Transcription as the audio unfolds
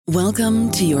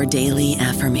Welcome to your daily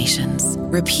affirmations.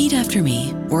 Repeat after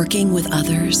me. Working with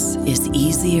others is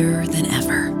easier than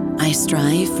ever. I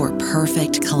strive for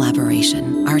perfect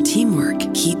collaboration. Our teamwork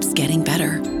keeps getting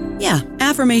better. Yeah,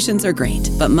 affirmations are great,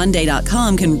 but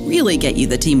Monday.com can really get you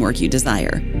the teamwork you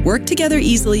desire. Work together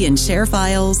easily and share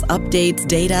files, updates,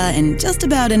 data, and just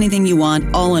about anything you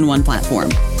want all in one platform.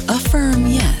 Affirm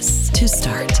yes to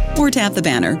start, or tap the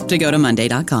banner to go to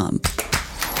Monday.com.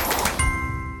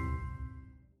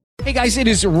 Hey guys, it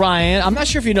is Ryan. I'm not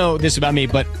sure if you know this about me,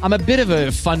 but I'm a bit of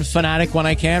a fun fanatic when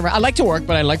I can. I like to work,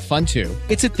 but I like fun too.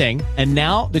 It's a thing. And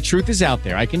now the truth is out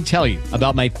there. I can tell you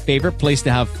about my favorite place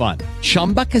to have fun.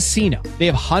 Chumba Casino. They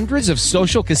have hundreds of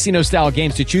social casino style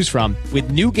games to choose from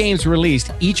with new games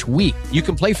released each week. You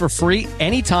can play for free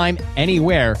anytime,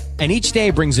 anywhere. And each day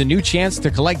brings a new chance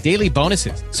to collect daily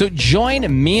bonuses. So join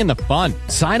me in the fun.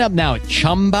 Sign up now at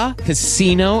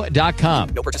ChumbaCasino.com.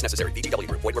 No purchase necessary. VGW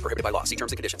Group. Void where prohibited by law. See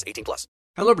terms and conditions. 18+.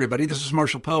 Hello, everybody. This is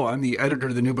Marshall Poe. I'm the editor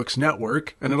of the New Books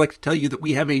Network, and I'd like to tell you that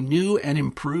we have a new and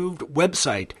improved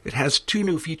website. It has 2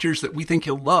 new features that we think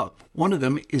you'll love. One of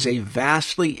them is a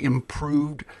vastly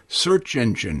improved search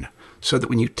engine, so that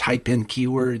when you type in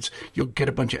keywords, you'll get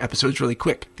a bunch of episodes really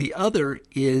quick. The other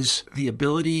is the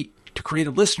ability to create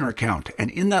a listener account. And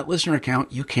in that listener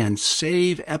account, you can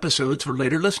save episodes for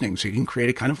later listening. So you can create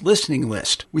a kind of listening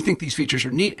list. We think these features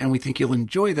are neat and we think you'll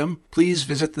enjoy them. Please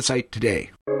visit the site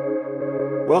today.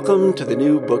 Welcome to the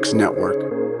New Books Network.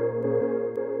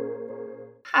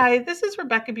 Hi, this is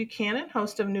Rebecca Buchanan,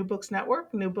 host of New Books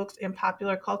Network, New Books in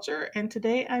Popular Culture. And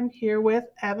today I'm here with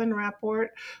Evan Rapport,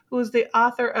 who is the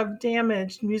author of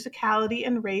Damaged: Musicality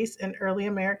and Race in Early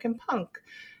American Punk.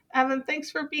 Evan,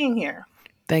 thanks for being here.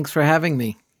 Thanks for having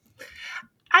me.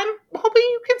 I'm hoping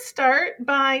you can start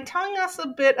by telling us a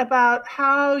bit about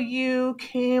how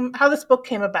this book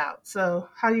came about. So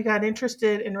how you got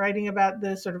interested in writing about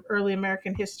this sort of early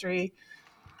American history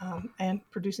and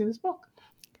producing this book.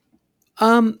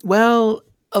 Well,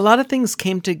 a lot of things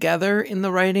came together in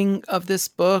the writing of this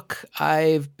book.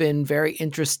 I've been very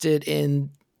interested in,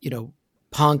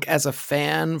 punk as a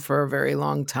fan for a very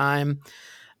long time.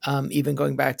 Even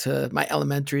going back to my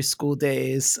elementary school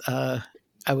days,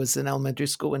 I was in elementary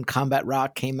school when Combat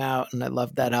Rock came out, and I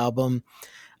loved that album.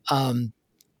 And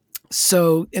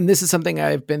this is something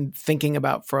I've been thinking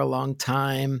about for a long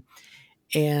time,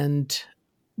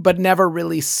 but never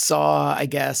really saw, I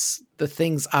guess, the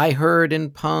things I heard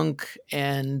in punk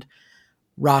and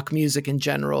rock music in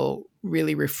general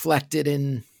really reflected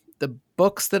in the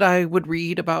books that I would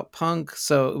read about punk.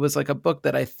 So it was like a book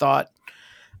that I thought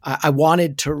I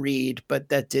wanted to read, but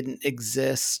that didn't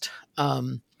exist.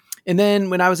 And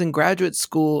then when I was in graduate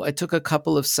school, I took a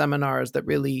couple of seminars that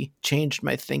really changed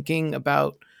my thinking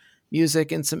about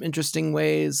music in some interesting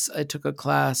ways. I took a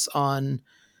class on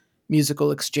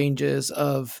musical exchanges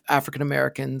of African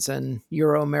Americans and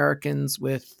Euro Americans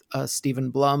with Stephen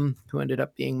Blum, who ended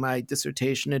up being my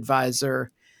dissertation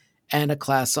advisor, and a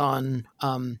class on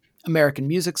American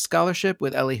music scholarship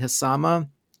with Elie Hassama,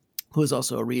 who is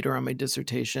also a reader on my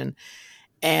dissertation.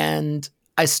 And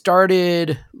I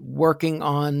started working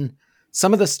on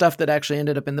some of the stuff that actually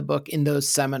ended up in the book in those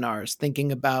seminars,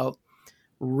 thinking about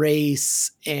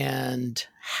race and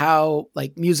how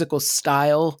musical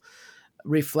style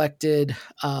reflected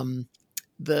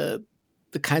the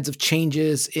kinds of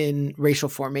changes in racial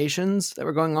formations that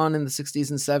were going on in the 60s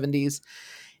and 70s.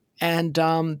 And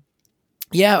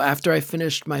after I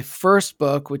finished my first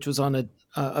book, which was on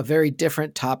a very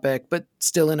different topic, but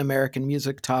still an American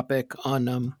music topic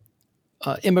on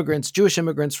immigrants, Jewish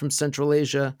immigrants from Central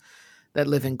Asia that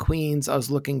live in Queens, I was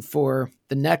looking for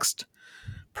the next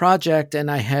project,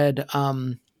 and I had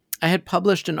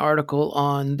published an article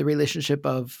on the relationship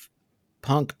of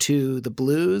punk to the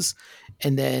blues,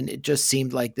 and then it just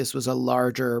seemed like this was a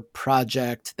larger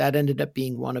project that ended up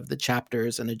being one of the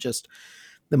chapters, and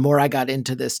the more I got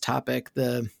into this topic,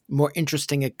 the more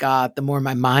interesting it got, the more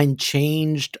my mind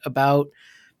changed about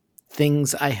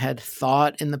things I had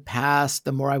thought in the past,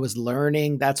 the more I was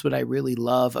learning. That's what I really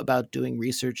love about doing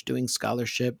research, doing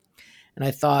scholarship. And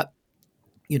I thought,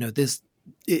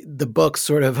 the book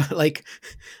sort of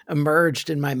emerged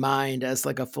in my mind as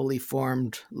a fully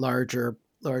formed, larger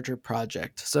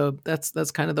project. So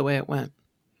that's kind of the way it went.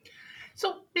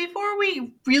 So before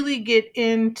we really get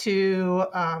into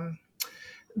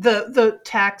the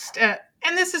text,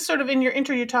 and this is sort of in your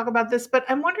intro, you talk about this, but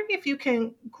I'm wondering if you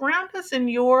can ground us in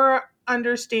your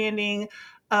understanding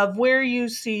of where you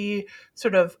see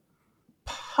sort of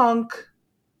punk,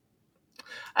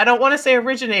 I don't want to say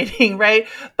originating, right?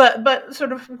 But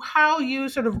sort of how you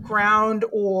sort of ground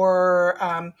or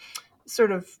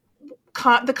sort of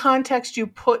the context you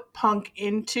put punk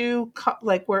into,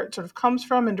 like where it sort of comes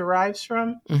from and derives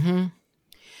from? Mm-hmm.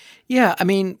 Yeah, I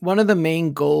mean, one of the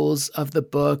main goals of the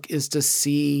book is to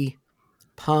see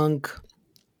punk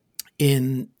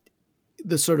in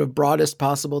the sort of broadest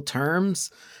possible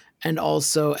terms, and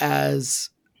also as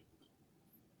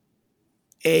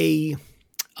a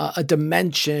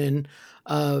dimension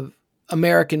of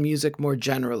American music more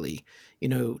generally,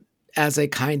 as a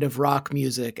kind of rock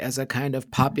music, as a kind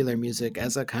of popular music,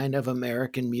 as a kind of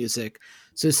American music.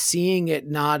 So seeing it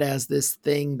not as this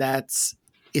thing that's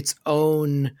its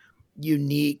own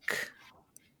unique,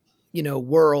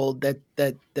 world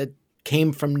that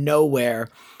came from nowhere,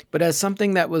 but as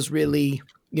something that was really,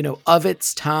 of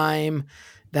its time,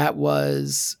 that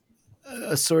was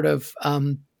a sort of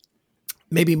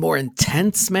maybe more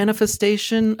intense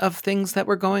manifestation of things that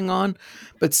were going on,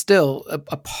 but still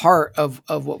a part of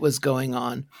what was going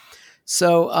on.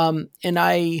 So, and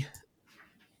I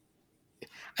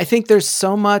think there's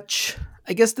so much,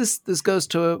 I guess this goes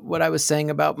to what I was saying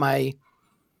about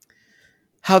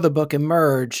how the book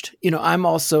emerged. I'm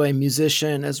also a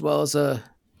musician as well as a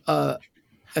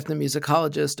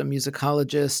ethnomusicologist, a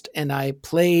musicologist, and I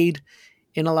played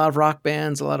in a lot of rock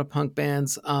bands, a lot of punk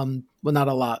bands. Well, not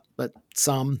a lot, but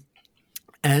some.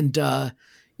 And,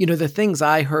 the things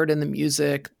I heard in the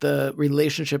music, the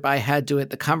relationship I had to it,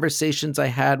 the conversations I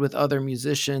had with other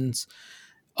musicians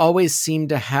always seemed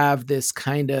to have this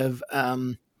kind of,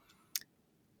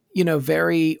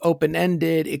 very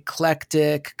open-ended,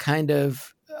 eclectic kind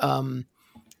of,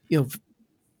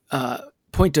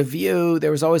 point of view.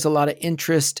 There was always a lot of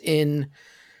interest in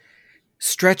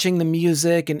stretching the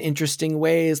music in interesting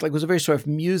ways. Like, it was a very sort of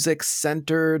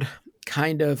music-centered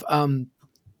kind of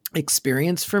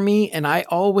experience for me. And I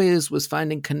always was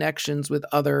finding connections with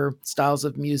other styles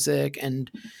of music.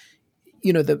 And,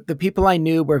 the people I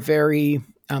knew were very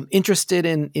interested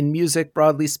in music,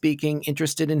 broadly speaking,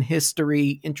 interested in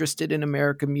history, interested in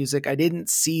American music. I didn't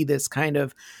see this kind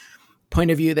of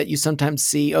point of view that you sometimes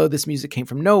see, oh, this music came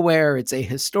from nowhere, it's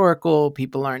ahistorical,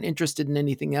 people aren't interested in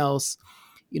anything else.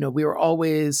 We were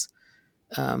always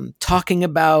talking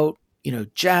about,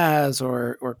 jazz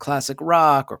or classic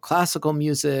rock or classical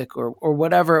music or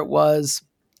whatever it was.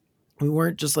 We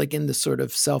weren't just like in this sort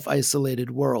of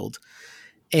self-isolated world.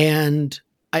 And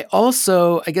I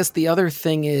guess the other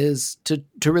thing is to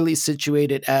really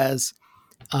situate it as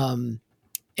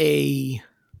a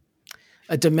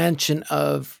dimension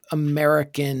of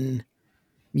American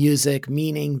music,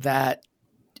 meaning that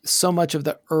so much of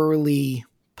the early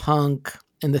punk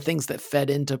and the things that fed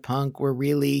into punk were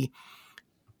really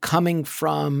coming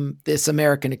from this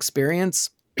American experience.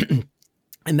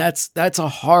 And that's a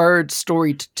hard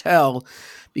story to tell,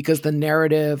 because the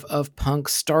narrative of punk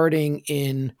starting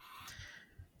in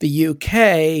the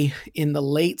UK in the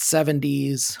late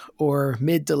 70s or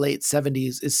mid to late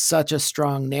 70s is such a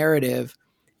strong narrative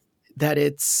that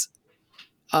it's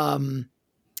that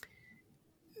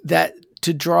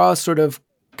to draw a sort of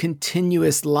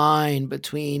continuous line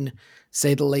between,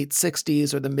 say, the late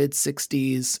 60s or the mid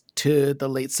 60s to the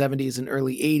late 70s and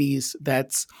early 80s,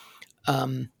 that's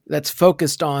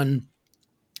focused on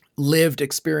lived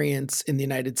experience in the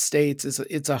United States,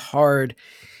 it's a hard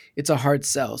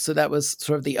sell. So that was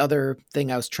sort of the other thing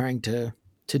I was trying to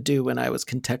do when I was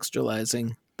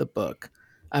contextualizing the book,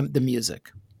 the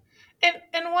music.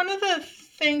 And one of the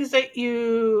things that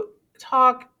you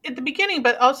talk at the beginning,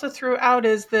 but also throughout,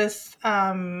 is this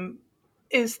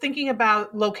is thinking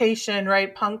about location,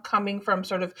 right? Punk coming from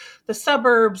sort of the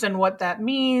suburbs and what that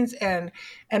means, and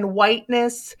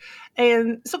whiteness.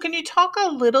 And so, can you talk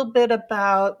a little bit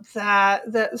about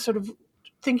that sort of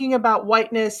thinking about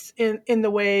whiteness in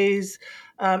the ways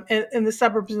in the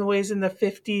suburbs, in the ways in the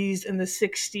 50s and the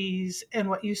 60s, and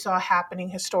what you saw happening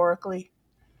historically?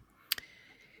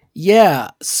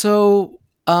 Yeah. So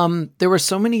there were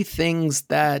so many things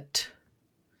that,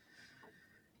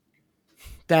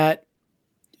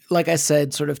 like I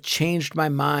said, sort of changed my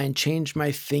mind, changed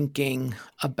my thinking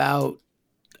about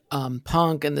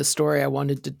punk and the story I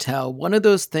wanted to tell. One of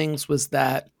those things was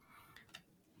that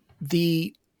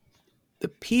the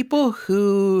people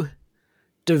who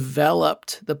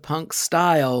developed the punk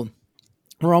style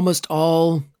were almost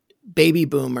all baby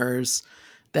boomers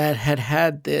that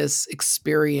had this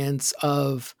experience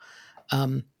of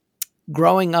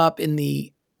growing up in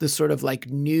the sort of like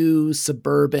new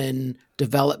suburban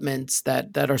developments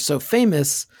that are so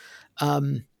famous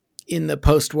in the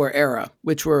post-war era,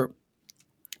 which were,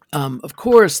 of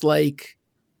course, like,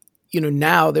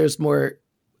 now there's more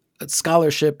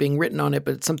scholarship being written on it,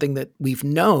 but it's something that we've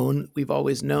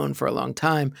always known for a long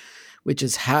time, which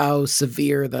is how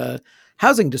severe the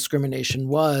housing discrimination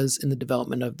was in the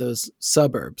development of those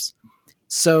suburbs.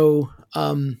 So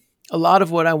a lot of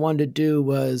what I wanted to do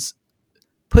was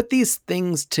put these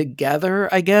things together,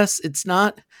 I guess.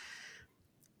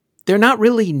 They're not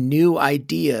really new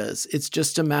ideas. It's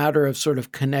just a matter of sort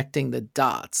of connecting the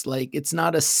dots. Like, it's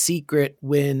not a secret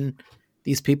when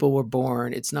these people were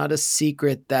born. It's not a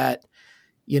secret that,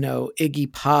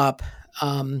 Iggy Pop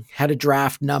had a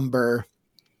draft number.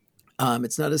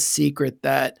 It's not a secret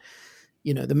that,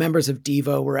 the members of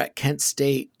Devo were at Kent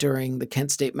State during the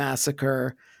Kent State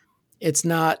massacre. It's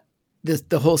not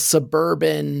the whole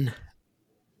suburban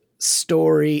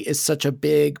story is such a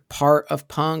big part of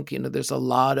punk. There's a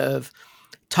lot of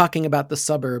talking about the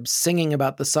suburbs, singing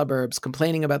about the suburbs,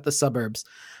 complaining about the suburbs.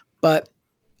 But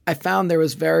I found there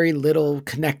was very little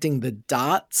connecting the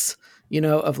dots,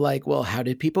 of like, well, how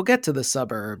did people get to the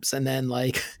suburbs? And then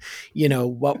like,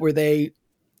 what were they,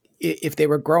 if they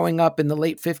were growing up in the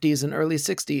late 50s and early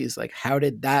 60s, like how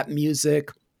did that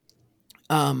music,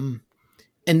 and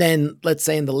then let's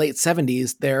say in the late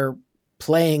 70s, they're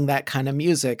playing that kind of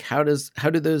music. How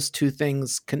do those two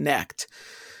things connect?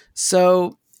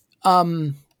 So,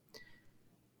 I'm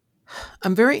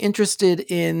very interested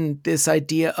in this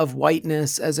idea of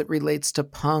whiteness as it relates to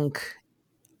punk,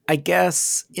 I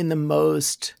guess, in the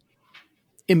most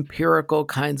empirical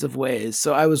kinds of ways.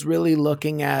 So I was really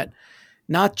looking at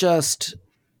not just,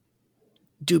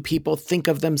 do people think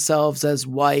of themselves as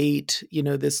white,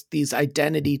 these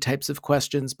identity types of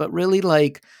questions, but really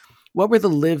like, what were the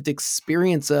lived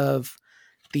experience of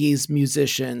these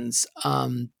musicians?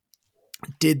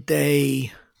 Did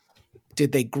they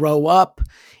grow up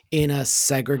in a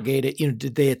segregated,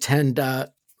 did they attend a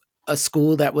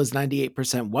school that was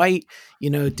 98% white?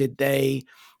 Did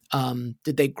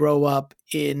they grow up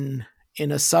in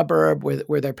a suburb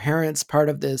where their parents part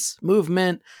of this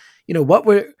movement?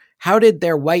 How did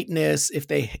their whiteness, if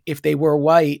they were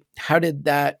white, how did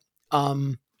that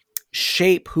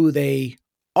shape who they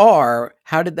are?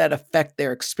 How did that affect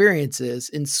their experiences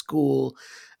in school,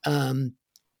 in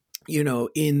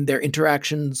their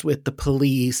interactions with the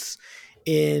police,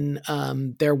 in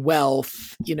their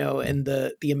wealth, and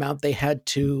the amount they had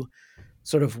to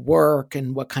sort of work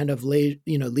and what kind of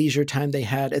leisure time they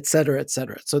had, et cetera, et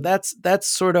cetera. So that's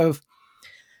sort of,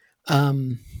 I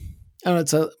don't know,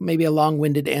 it's maybe a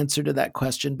long-winded answer to that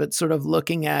question, but sort of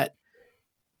looking at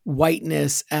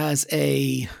whiteness as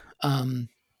a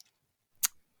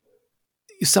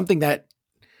something that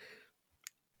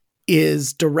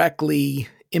is directly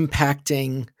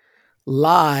impacting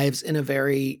lives in a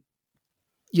very,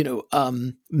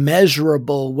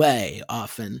 measurable way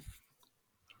often.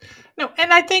 No,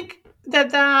 and I think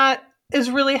that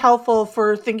is really helpful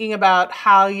for thinking about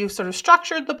how you've sort of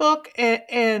structured the book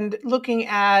and looking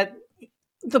at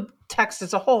the text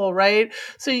as a whole, right?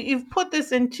 So you've put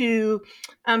this into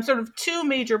sort of two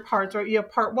major parts, right? You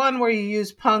have part one where you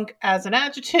use punk as an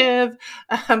adjective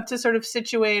to sort of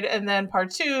situate, and then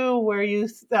part two where you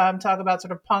talk about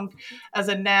sort of punk as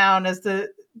a noun, as the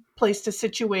place to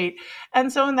situate.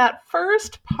 And so in that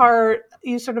first part,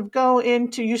 you sort of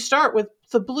you start with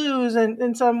the blues.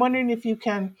 And so I'm wondering if you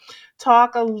can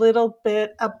talk a little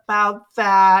bit about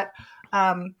that.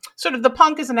 Sort of the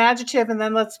punk as an adjective, and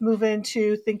then let's move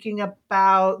into thinking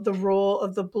about the role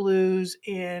of the blues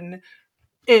in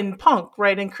punk,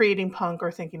 right? In creating punk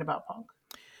or thinking about punk.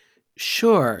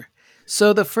 Sure.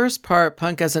 So the first part,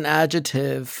 punk as an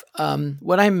adjective,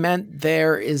 what I meant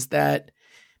there is that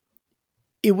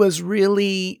it was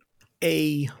really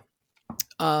an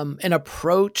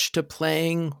approach to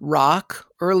playing rock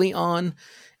early on,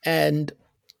 and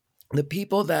the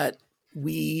people that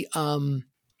we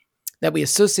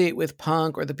associate with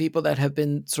punk, or the people that have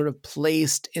been sort of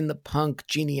placed in the punk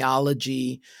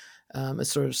genealogy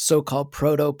as sort of so-called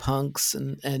proto-punks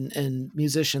and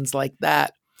musicians like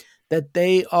that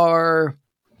they are,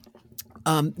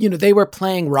 they were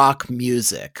playing rock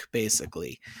music,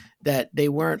 basically, that they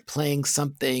weren't playing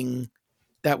something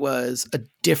that was a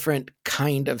different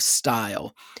kind of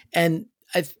style. And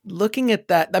looking at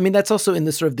that, I mean, that's also in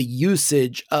the sort of the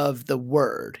usage of the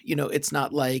word. It's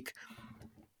not like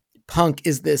punk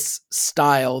is this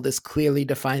style, this clearly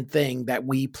defined thing that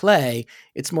we play.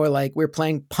 It's more like we're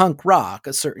playing punk rock,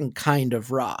 a certain kind of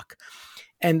rock.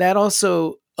 And that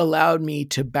also allowed me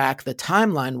to back the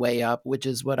timeline way up, which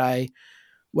is what I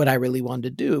really wanted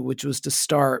to do, which was to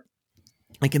start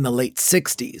like in the late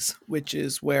 60s, which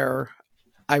is where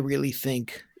I really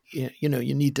think, you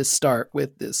need to start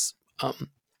with this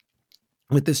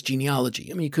genealogy.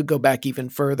 I mean, you could go back even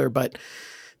further, but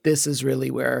this is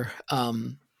really where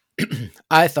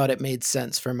I thought it made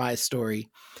sense for my story.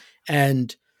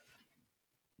 And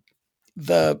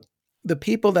the the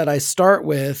people that I start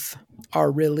with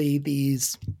are really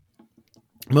these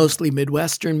mostly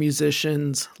Midwestern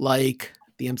musicians like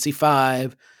the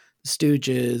MC5, the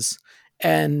Stooges,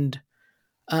 and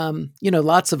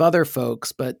lots of other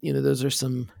folks. But those are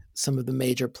some of the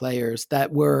major players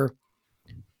that were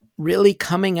really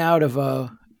coming out of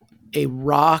a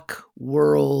rock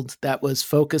world that was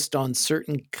focused on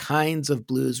certain kinds of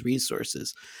blues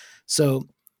resources. So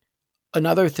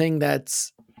another thing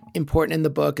that's important in the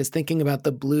book is thinking about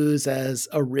the blues as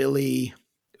a really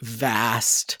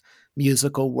vast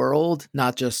musical world,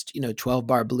 not just 12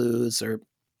 bar blues or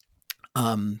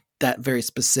that very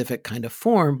specific kind of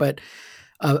form, but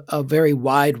a very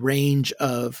wide range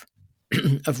of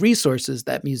of resources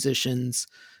that musicians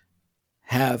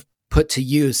have put to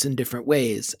use in different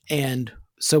ways. And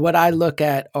so what I look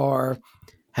at are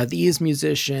how these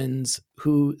musicians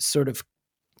who sort of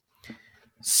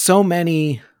so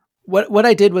many, what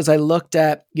I did was I looked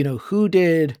at, who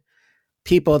did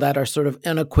people that are sort of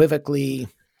unequivocally,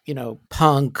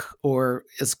 punk or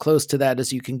as close to that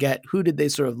as you can get, who did they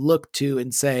sort of look to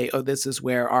and say, oh, this is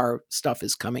where our stuff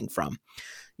is coming from?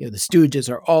 The Stooges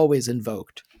are always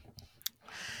invoked.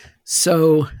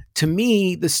 So to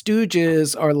me, the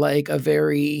Stooges are like a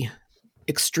very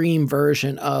extreme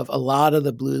version of a lot of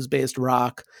the blues-based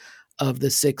rock of the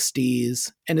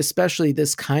 60s, and especially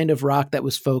this kind of rock that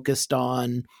was focused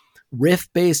on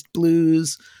riff-based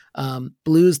blues,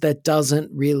 blues that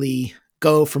doesn't really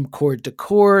go from chord to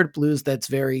chord, blues that's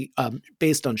very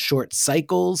based on short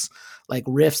cycles, like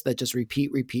riffs that just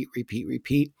repeat.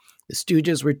 The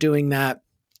Stooges were doing that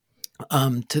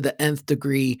to the nth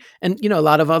degree. And, a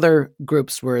lot of other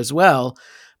groups were as well.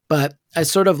 But I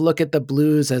sort of look at the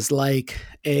blues as like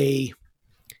to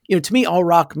me, all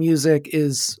rock music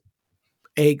is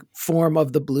a form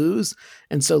of the blues.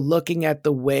 And so looking at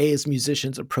the ways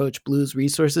musicians approach blues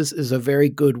resources is a very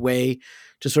good way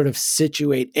to sort of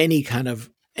situate any kind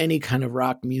of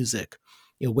rock music.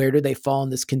 Where do they fall in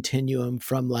this continuum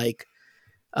from like,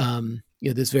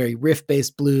 this very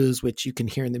riff-based blues, which you can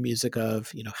hear in the music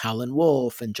of, Howlin'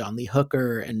 Wolf and John Lee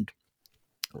Hooker and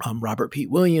Robert Pete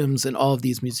Williams and all of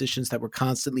these musicians that were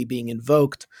constantly being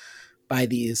invoked by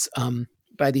these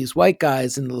white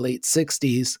guys in the late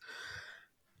 60s.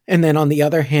 And then on the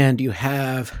other hand, you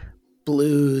have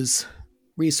blues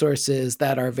resources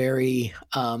that are very,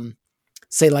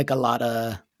 say like a lot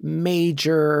of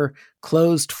major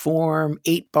closed form,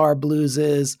 8-bar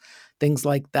blueses, things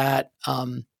like that,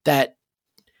 that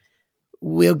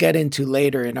we'll get into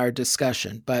later in our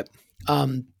discussion. But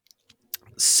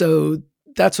so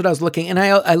that's what I was looking. And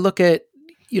I look at,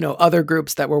 other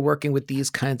groups that were working with these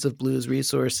kinds of blues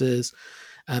resources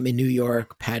in New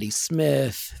York, Patti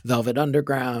Smith, Velvet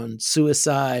Underground,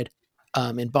 Suicide,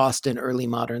 in Boston, Early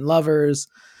Modern Lovers,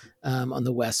 on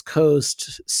the West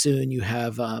Coast. Soon you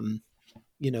have, Flamin'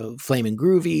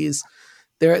 Groovies.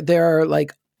 There are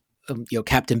like,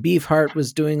 Captain Beefheart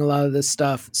was doing a lot of this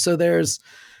stuff. So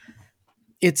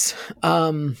it's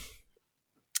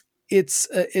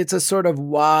a sort of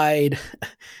wide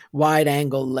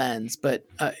angle lens, but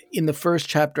in the first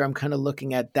chapter, I'm kind of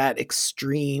looking at that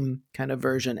extreme kind of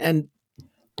version. And,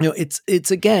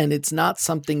 it's not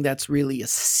something that's really a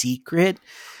secret.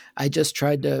 I just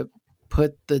tried to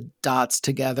put the dots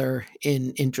together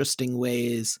in interesting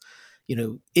ways.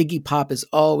 Iggy Pop is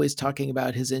always talking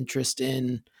about his interest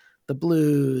in the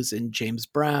blues, in James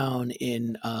Brown,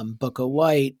 in Booker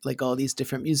White, like all these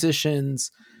different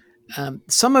musicians.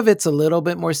 Some of it's a little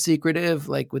bit more secretive,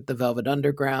 like with the Velvet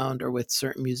Underground or with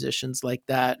certain musicians like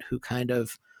that, who kind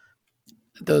of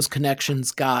those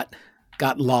connections got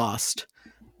lost.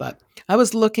 But I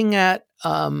was looking at,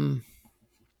 I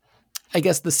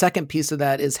guess the second piece of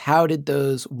that is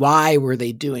why were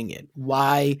they doing it?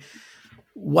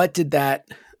 What did that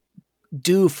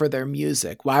do for their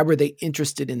music? Why were they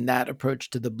interested in that approach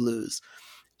to the blues?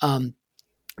 And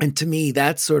to me,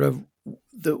 that's sort of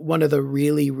one of the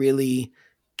really, really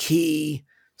key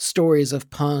stories of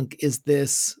punk is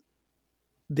this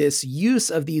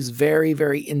use of these very,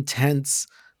 very intense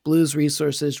blues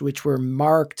resources, which were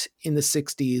marked in the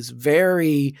 60s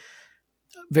very,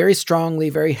 very strongly,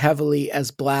 very heavily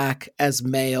as Black, as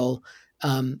male,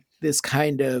 this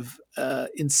kind of,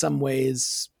 in some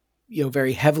ways,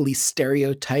 very heavily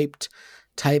stereotyped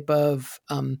type of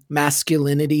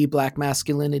masculinity, Black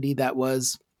masculinity that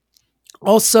was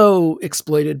also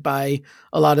exploited by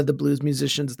a lot of the blues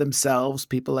musicians themselves,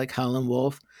 people like Howlin'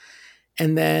 Wolf.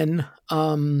 And then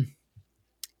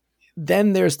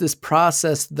there's this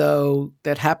process, though,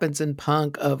 that happens in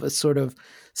punk of a sort of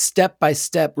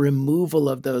step-by-step removal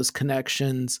of those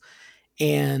connections,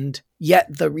 and yet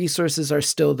the resources are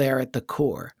still there at the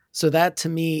core. So that to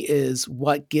me is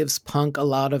what gives punk a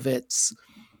lot of its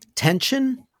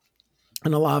tension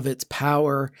and a lot of its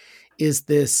power, is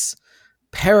this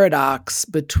paradox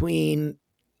between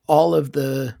all of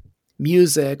the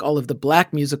music, all of the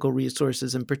Black musical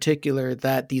resources in particular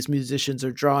that these musicians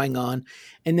are drawing on,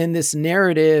 and then this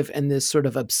narrative and this sort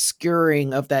of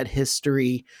obscuring of that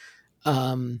history,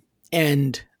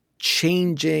 and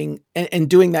changing and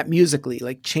doing that musically,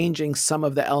 like changing some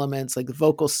of the elements, like the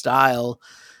vocal style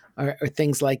or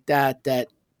things like that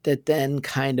then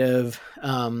kind of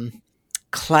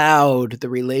cloud the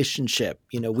relationship.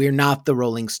 We're not the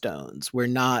Rolling Stones. We're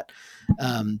not,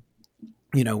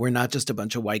 we're not just a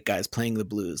bunch of white guys playing the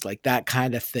blues, like that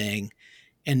kind of thing.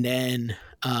 And then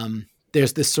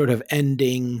there's this sort of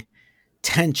ending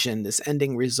tension, this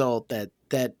ending result that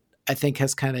I think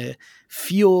has kind of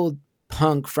fueled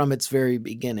punk from its very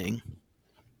beginning.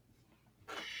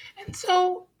 And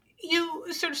so you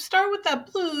sort of start with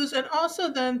that blues, and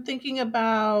also then thinking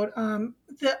about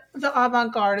the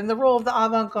avant-garde and the role of the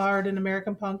avant-garde in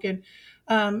American punk. And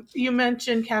you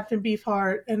mentioned Captain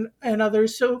Beefheart and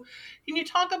others. So can you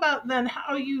talk about then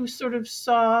how you sort of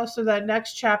saw, so that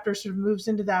next chapter sort of moves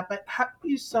into that, but how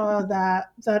you saw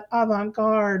that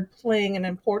avant-garde playing an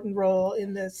important role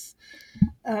in this,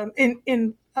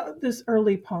 in this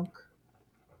early punk?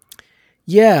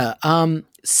 Yeah.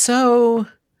 So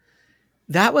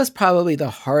that was probably the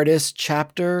hardest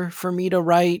chapter for me to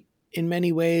write in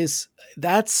many ways.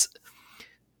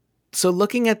 So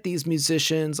looking at these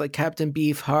musicians like Captain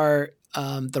Beefheart,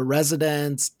 The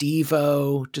Residents,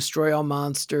 Devo, Destroy All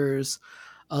Monsters,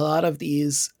 a lot of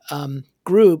these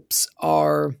groups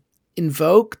are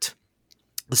invoked,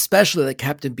 especially like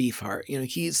Captain Beefheart.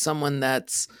 He's someone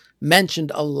that's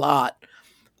mentioned a lot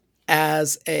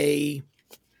as a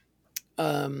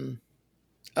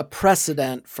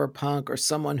precedent for punk, or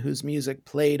someone whose music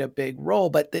played a big role,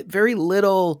 but very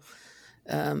little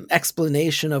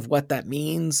explanation of what that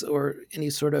means or any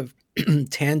sort of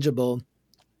tangible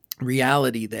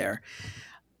reality there.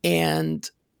 And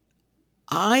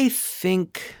I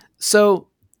think, so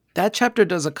that chapter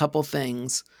does a couple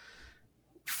things.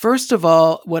 First of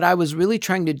all, what I was really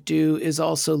trying to do is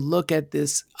also look at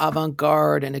this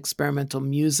avant-garde and experimental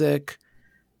music,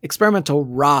 experimental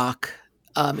rock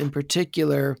in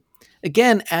particular,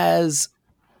 again, as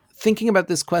thinking about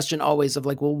this question always of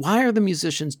like, well, why are the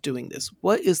musicians doing this?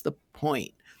 What is the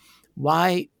point?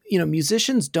 Why,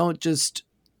 musicians don't just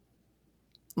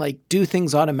like do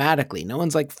things automatically. No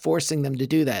one's like forcing them to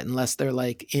do that unless they're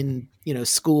like in,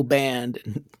 school band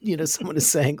and, someone is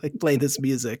saying like, play this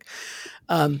music.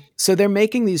 So they're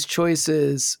making these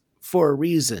choices for a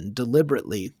reason,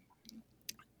 deliberately.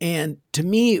 And to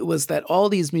me, it was that all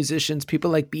these musicians,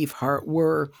 people like Beefheart,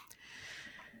 were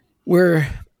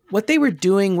what they were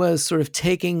doing was sort of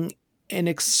taking an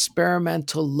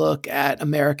experimental look at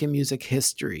American music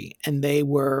history. And they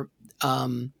were,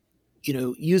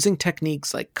 using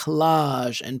techniques like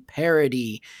collage and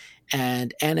parody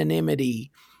and anonymity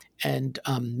and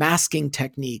masking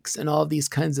techniques and all these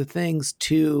kinds of things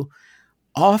to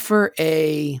offer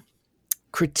a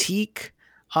critique,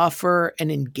 offer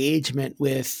an engagement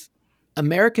with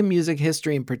American music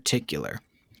history in particular,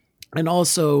 and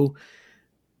also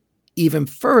even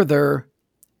further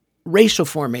racial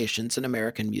formations in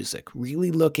American music,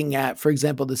 really looking at, for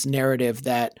example, this narrative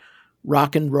that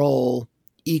rock and roll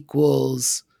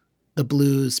equals the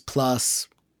blues plus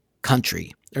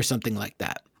country or something like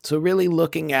that. So really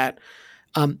looking at,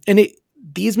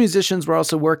 these musicians were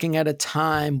also working at a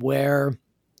time where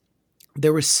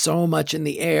there was so much in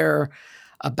the air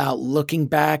about looking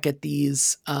back at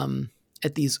these,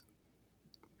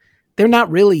 they're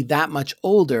not really that much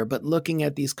older, but looking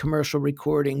at these commercial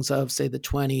recordings of, say, the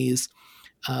 20s,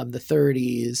 the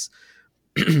 30s,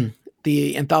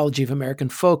 the Anthology of American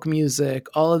Folk Music,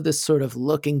 all of this sort of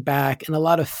looking back and a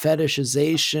lot of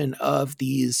fetishization of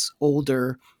these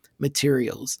older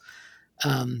materials.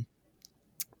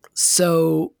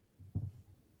 So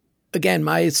again,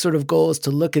 my sort of goal is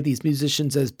to look at these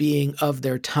musicians as being of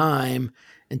their time.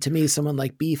 And to me, someone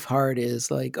like Beefheart is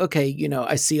like, okay,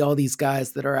 I see all these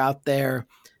guys that are out there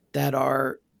that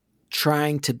are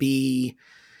trying to be,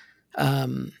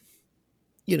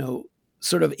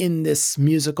 sort of in this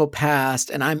musical past.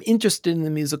 And I'm interested in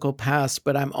the musical past,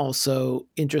 but I'm also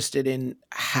interested in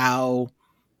how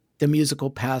the musical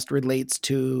past relates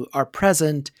to our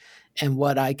present and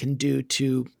what I can do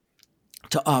to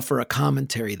offer a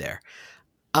commentary there.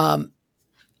 I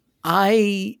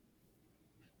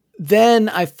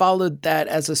followed that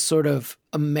as a sort of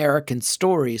American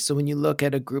story. So when you look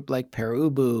at a group like Pere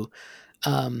Ubu,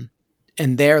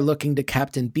 and they're looking to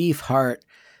Captain Beefheart,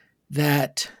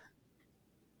 that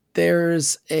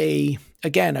there's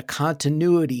again, a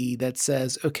continuity that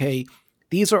says, okay,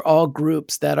 these are all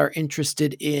groups that are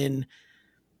interested in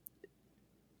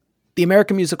the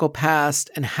American musical past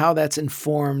and how that's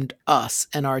informed us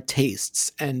and our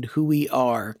tastes and who we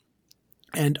are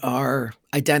and our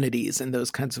identities and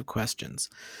those kinds of questions.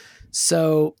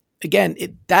 So again,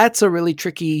 that's a really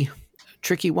tricky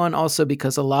one also,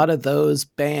 because a lot of those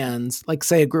bands, like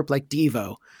say a group like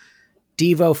Devo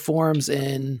forms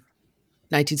in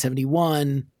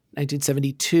 1971,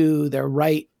 1972. They're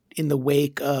right in the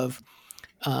wake of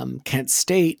Kent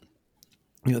State.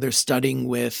 They're studying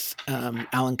with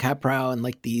Alan Kaprow and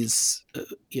like these,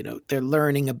 they're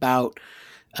learning about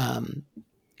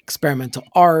experimental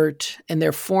art, and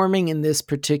they're forming in this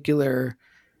particular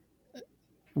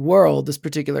world, this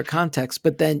particular context.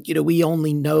 But then, we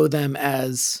only know them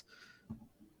as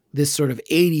this sort of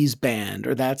 80s band,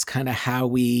 or that's kind of how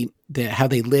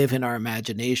they live in our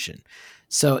imagination.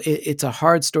 So it's a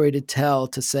hard story to tell,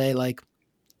 to say like,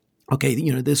 okay,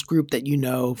 this group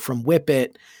that from Whip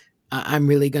It, I'm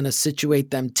really going to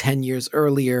situate them 10 years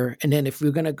earlier. And then if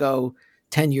we're going to go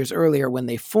 10 years earlier when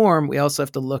they form, we also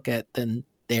have to look at then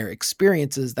their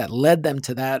experiences that led them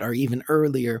to that, or even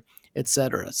earlier,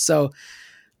 etc. So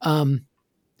a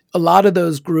lot of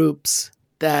those groups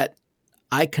that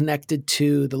I connected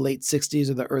to the late 60s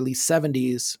or the early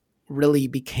 70s really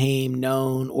became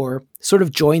known or sort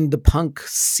of joined the punk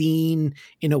scene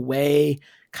in a way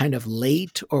kind of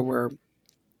late, or were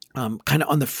kind of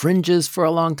on the fringes for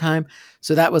a long time.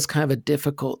 So that was kind of a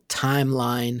difficult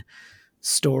timeline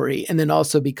story. And then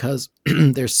also because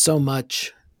there's so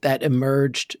much that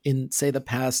emerged in, say, the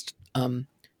past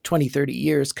 20, 30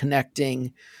 years,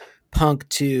 connecting punk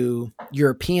to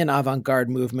European avant-garde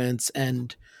movements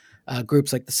and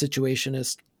groups like the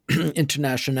Situationist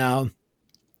International,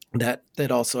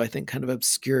 that also, I think, kind of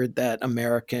obscured that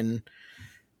American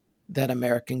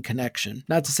connection.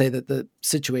 Not to say that the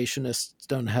Situationists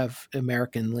don't have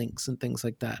American links and things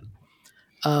like that.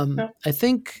 No. I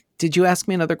think, did you ask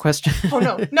me another question?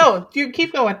 Oh, no, you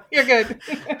keep going. You're good.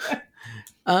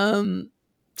 That's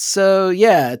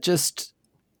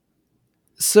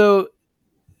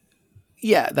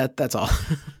all.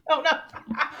 Oh, no.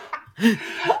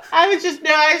 I was just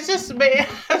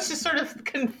sort of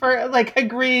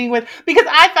agreeing with, because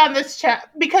I found this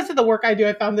because of the work I do,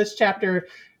 I found this chapter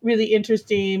really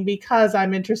interesting, because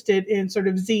I'm interested in sort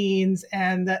of zines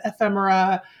and the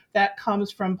ephemera that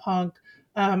comes from punk.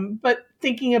 But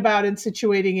thinking about and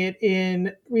situating it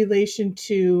in relation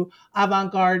to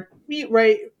avant-garde,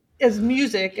 right, as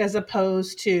music as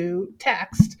opposed to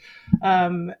text,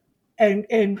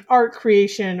 and art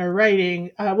creation or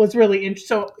writing was really interesting.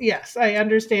 So yes, I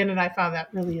understand, and I found that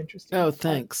really interesting. Oh,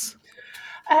 thanks.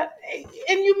 And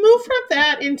you move from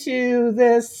that into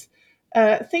this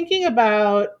thinking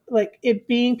about like it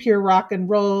being pure rock and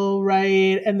roll,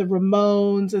 right, and the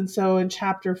Ramones. And so in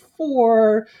chapter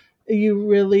 4, you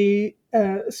really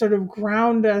sort of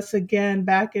ground us again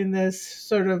back in this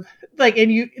sort of like,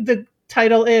 and the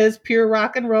title is Pure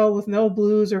Rock and Roll with no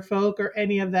blues or folk or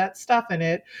any of that stuff in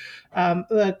it.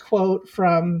 The quote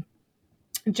from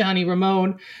Johnny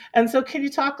Ramone. And so can you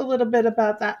talk a little bit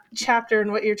about that chapter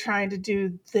and what you're trying to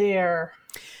do there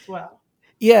as well?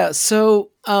 Yeah.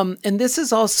 So, and this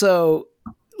is also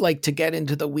like to get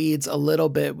into the weeds a little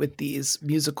bit with these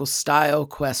musical style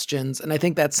questions. And I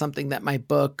think that's something that my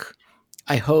book,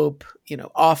 I hope,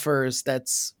 offers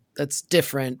that's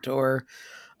different or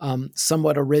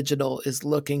somewhat original, is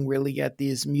looking really at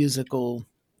these musical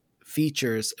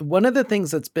features. One of the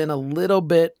things that's been a little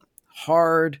bit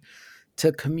hard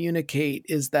to communicate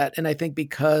is that, and I think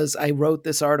because I wrote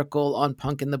this article on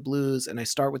punk and the blues, and I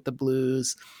start with the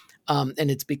blues,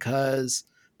 and it's because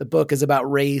the book is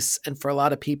about race, and for a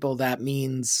lot of people that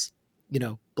means,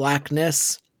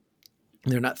 blackness.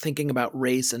 They're not thinking about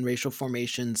race and racial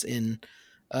formations in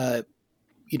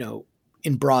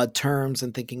broad terms,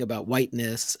 and thinking about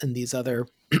whiteness and these other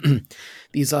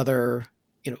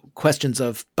questions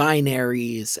of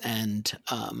binaries. And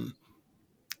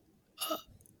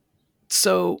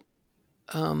so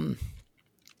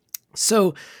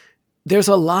there's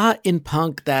a lot in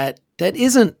punk that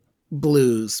isn't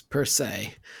blues per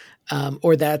se,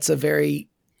 or that's a very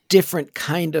different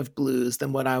kind of blues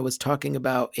than what I was talking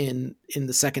about in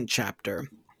the second chapter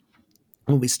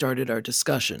when we started our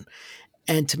discussion.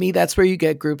 And to me, that's where you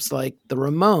get groups like the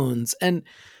Ramones. And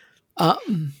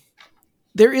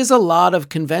there is a lot of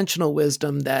conventional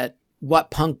wisdom that what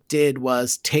punk did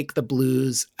was take the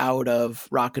blues out of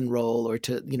rock and roll, or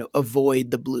to,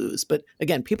 avoid the blues. But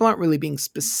again, people aren't really being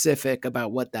specific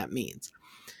about what that means.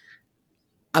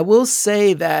 I will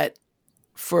say that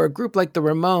for a group like the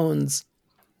Ramones,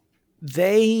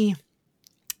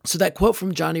 so that quote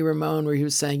from Johnny Ramone where he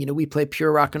was saying, we play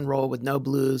pure rock and roll with no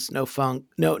blues, no funk,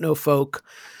 no folk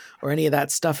or any of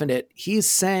that stuff in it. He's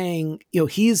saying,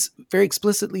 he's very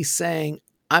explicitly saying,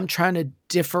 I'm trying to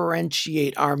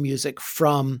differentiate our music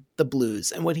from the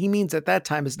blues. And what he means at that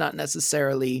time is not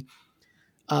necessarily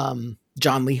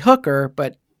John Lee Hooker,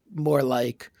 but more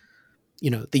like,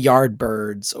 the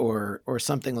Yardbirds or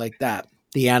something like that,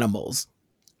 the Animals.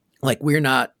 Like we're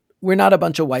not a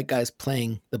bunch of white guys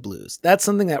playing the blues. That's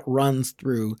something that runs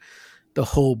through the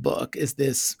whole book, is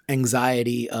this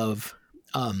anxiety of,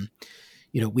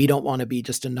 we don't want to be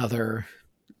just another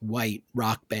white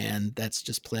rock band that's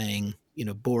just playing,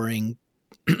 boring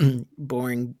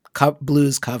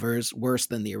blues covers worse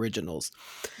than the originals.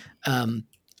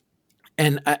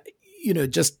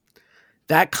 Just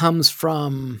that comes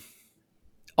from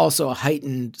also a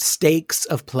heightened stakes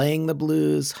of playing the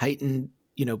blues, heightened,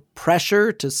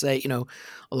 pressure to say,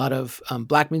 a lot of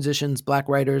black musicians, black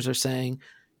writers are saying,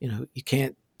 you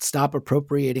can't stop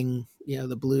appropriating,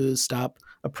 the blues, stop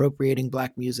appropriating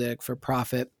black music for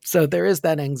profit. So there is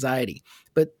that anxiety,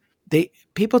 but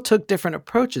people took different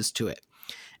approaches to it.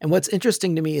 And what's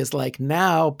interesting to me is like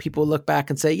now people look back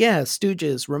and say, yeah,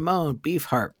 Stooges, Ramone,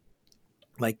 Beefheart,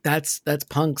 like that's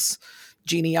punk's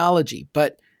genealogy.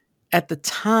 But at the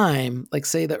time, like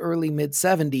say the early mid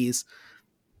 70s,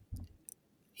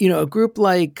 a group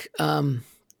like the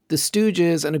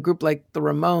Stooges and a group like the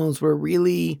Ramones were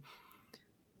really,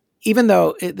 even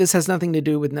though this has nothing to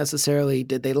do with necessarily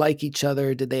did they like each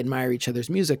other, did they admire each other's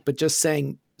music, but just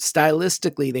saying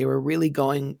stylistically, they were really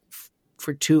going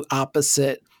for two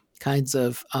opposite kinds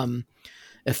of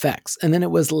effects. And then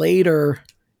it was later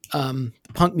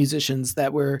punk musicians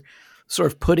that were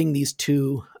sort of putting these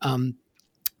two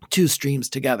streams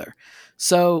together.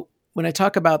 So when I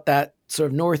talk about that sort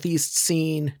of Northeast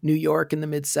scene, New York in the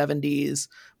mid 70s,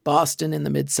 Boston in the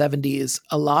mid 70s,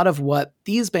 a lot of what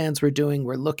these bands were doing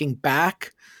were looking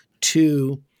back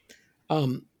to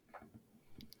the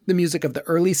music of the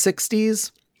early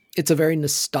 60s. It's a very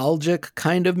nostalgic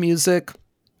kind of music,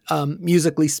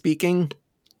 musically speaking.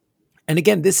 And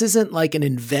again, this isn't like an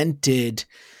invented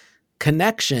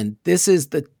connection. This is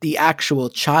the actual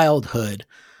childhood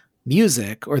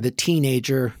music or the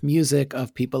teenager music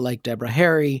of people like Deborah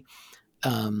Harry,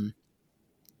 the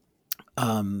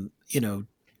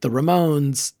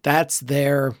Ramones. That's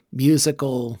their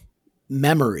musical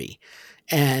memory.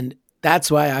 And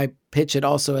that's why I pitch it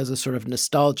also as a sort of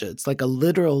nostalgia. It's like a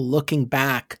literal looking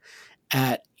back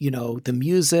at, the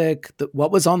music,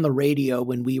 what was on the radio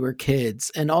when we were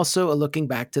kids, and also a looking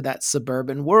back to that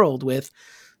suburban world with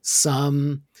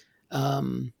some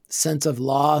sense of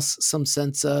loss, some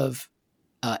sense of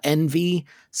envy,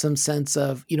 some sense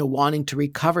of, wanting to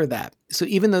recover that. So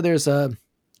even though there's a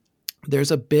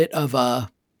bit of a,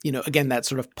 again, that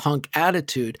sort of punk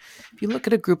attitude, if you look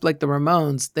at a group like the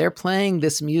Ramones, they're playing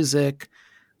this music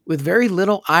with very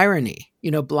little irony.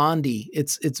 Blondie,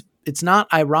 it's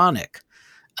not ironic.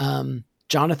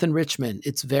 Jonathan Richman,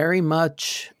 it's very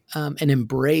much an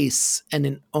embrace and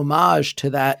an homage to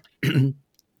that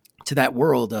to that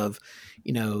world of,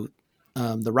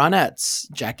 the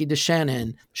Ronettes, Jackie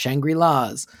DeShannon,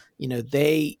 Shangri-Las.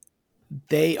 They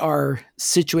are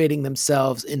situating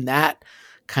themselves in that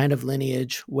kind of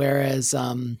lineage, whereas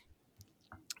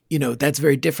that's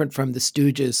very different from the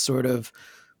Stooges sort of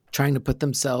trying to put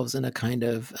themselves in a kind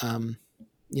of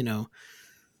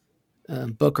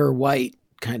Booker White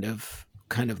kind of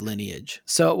lineage.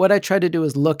 So what I try to do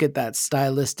is look at that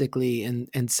stylistically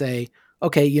and say,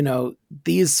 okay,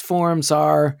 these forms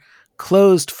are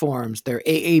closed forms, they're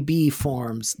AAB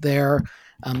forms, they're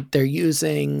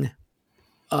using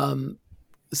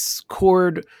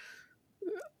chord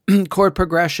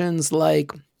progressions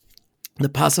like the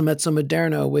Passo Mezzo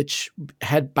Moderno, which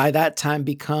had by that time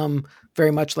become very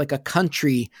much like a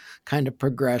country kind of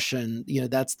progression.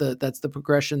 That's the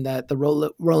progression that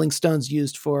the Rolling Stones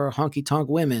used for Honky Tonk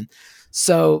Women.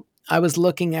 So I was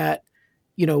looking at,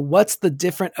 what's the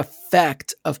different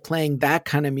effect of playing that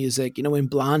kind of music? When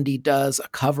Blondie does a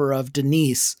cover of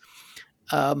Denise,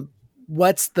 why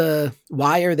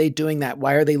are they doing that?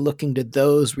 Why are they looking to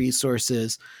those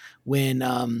resources when,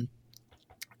 a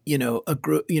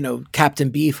group,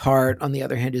 Captain Beefheart, on the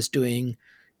other hand, is doing,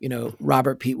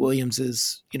 Robert Pete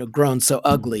Williams's, Grown So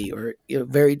Ugly, or,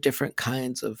 very different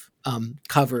kinds of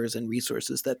covers and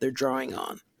resources that they're drawing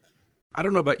on. I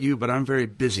don't know about you, but I'm very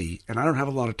busy and I don't have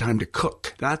a lot of time to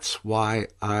cook. That's why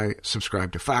I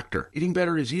subscribe to Factor. Eating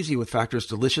better is easy with Factor's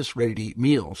delicious, ready-to-eat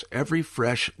meals. Every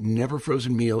fresh, never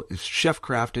frozen meal is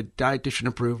chef-crafted, dietitian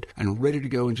approved, and ready to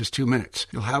go in just 2 minutes.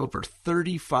 You'll have over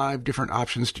 35 different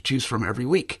options to choose from every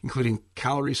week, including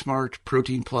Calorie Smart,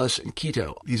 Protein Plus, and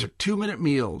Keto. These are 2-minute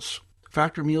meals.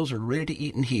 Factor meals are ready to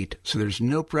eat and heat, so there's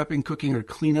no prepping, cooking, or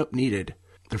cleanup needed.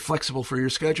 They're flexible for your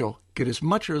schedule. Get as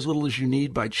much or as little as you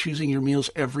need by choosing your meals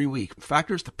every week.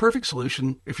 Factor is the perfect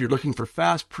solution if you're looking for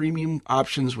fast, premium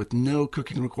options with no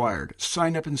cooking required.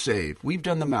 Sign up and save. We've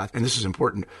done the math, and this is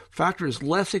important. Factor is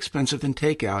less expensive than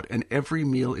takeout, and every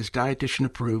meal is dietitian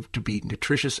approved to be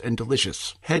nutritious and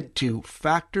delicious. Head to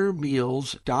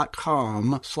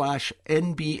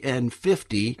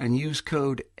factormeals.com/NBN50 and use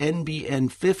code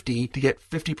NBN50 to get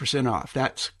 50% off.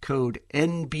 That's code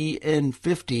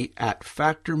NBN50 at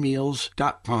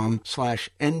factormeals.com/NBN50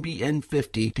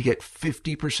 to get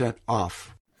 50%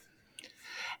 off.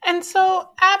 And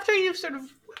so after you've sort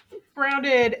of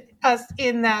grounded us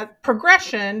in that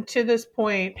progression to this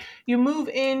point, you move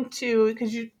into,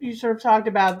 because you sort of talked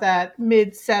about that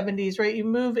mid 70s, right? You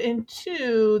move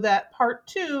into that part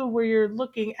 2 where you're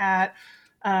looking at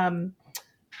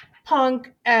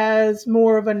punk as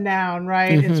more of a noun,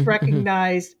 right? Mm-hmm, it's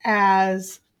recognized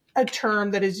as a term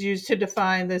that is used to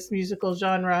define this musical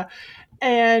genre.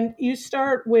 And you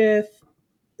start with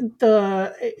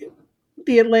the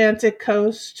Atlantic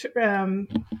coast and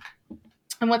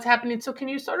what's happening. So can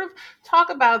you sort of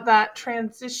talk about that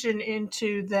transition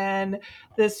into then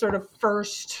this sort of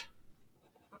first,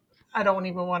 I don't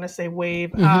even want to say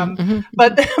wave,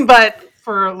 but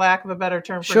for lack of a better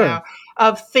term for now,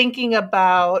 of thinking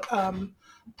about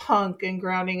punk and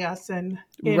grounding us in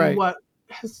what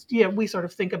we sort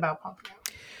of think about punk now.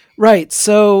 Right.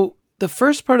 So the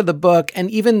first part of the book, and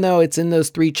even though it's in those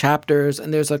 3 chapters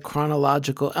and there's a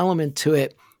chronological element to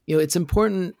it, it's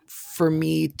important for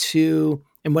me to,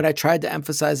 and what I tried to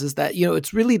emphasize is that,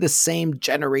 it's really the same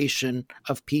generation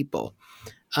of people.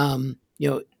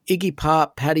 Iggy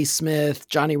Pop, Patti Smith,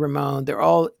 Johnny Ramone, they're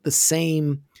all the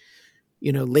same,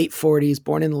 late 40s,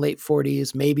 born in the late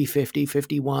 40s, maybe 50,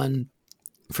 51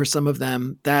 for some of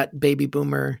them, that baby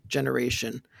boomer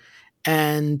generation.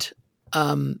 And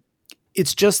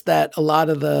it's just that a lot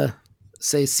of the,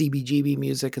 say, CBGB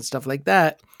music and stuff like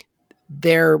that,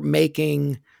 they're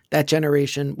making that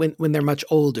generation when they're much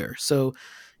older. So,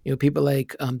 people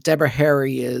like Deborah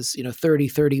Harry is, 30,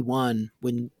 31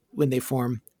 when they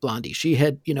form Blondie. She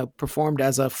had, performed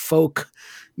as a folk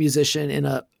musician in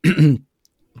a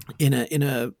in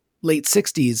a late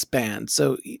 60s band.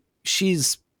 So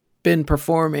she's been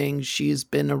performing, she's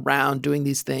been around doing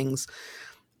these things.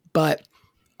 But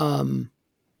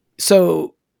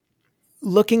so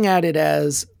looking at it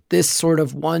as this sort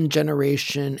of one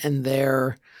generation and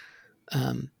their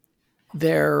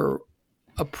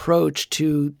approach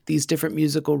to these different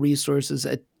musical resources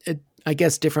at I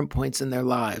guess different points in their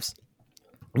lives.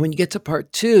 When you get to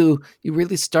part 2, you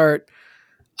really start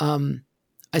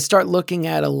I start looking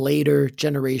at a later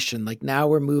generation. Like now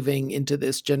we're moving into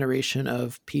this generation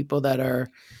of people that are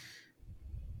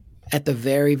at the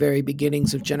very, very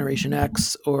beginnings of Generation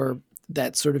X, or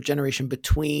that sort of generation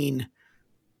between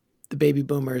the baby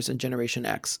boomers and Generation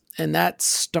X. And that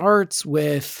starts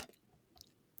with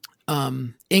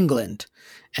England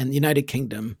and the United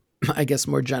Kingdom, I guess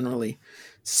more generally.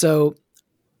 So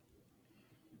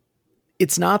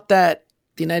it's not that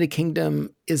the United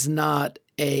Kingdom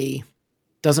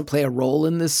doesn't play a role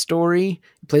in this story.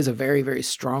 It plays a very, very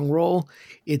strong role.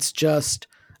 It's just,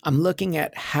 I'm looking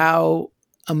at how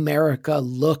America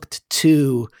looked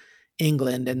to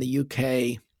England and the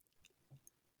UK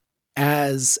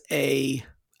as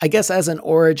as an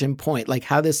origin point, like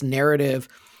how this narrative,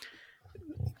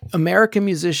 white American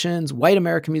musicians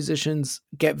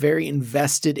get very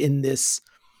invested in this,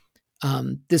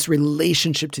 this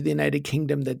relationship to the United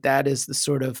Kingdom, that is the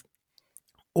sort of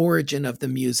origin of the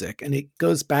music. And it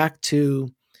goes back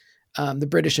to the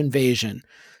British invasion.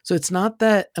 So it's not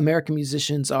that American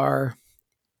musicians are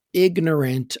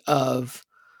ignorant of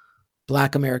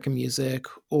Black American music,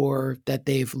 or that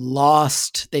they've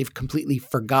completely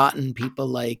forgotten people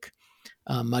like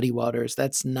Muddy Waters.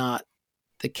 That's not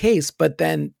the case. But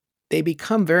then they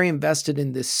become very invested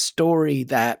in this story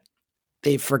that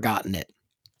they've forgotten it,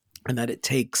 and that it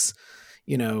takes,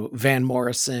 Van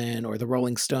Morrison or the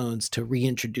Rolling Stones to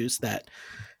reintroduce that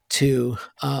to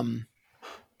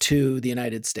the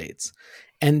United States.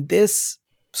 And this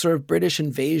sort of British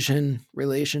invasion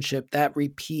relationship that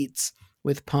repeats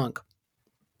with punk.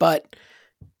 But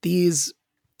these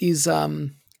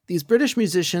British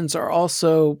musicians are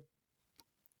also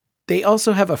they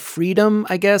also have a freedom,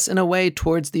 I guess, in a way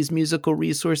towards these musical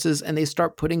resources, and they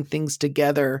start putting things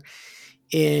together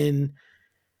in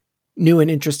new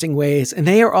and interesting ways. And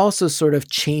they are also sort of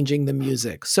changing the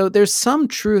music. So there's some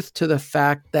truth to the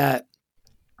fact that,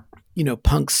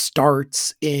 punk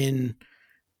starts in,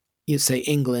 you say,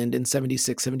 England in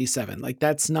 76, 77. Like,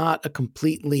 that's not a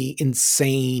completely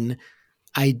insane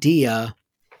idea,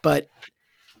 but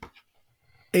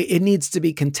it needs to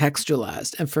be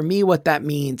contextualized. And for me, what that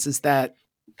means is that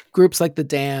groups like the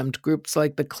Damned, groups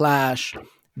like the Clash,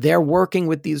 they're working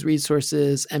with these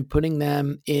resources and putting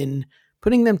them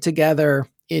together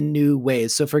in new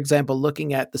ways. So, for example,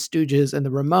 looking at the Stooges and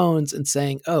the Ramones and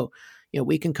saying,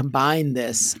 we can combine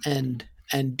this and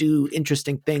do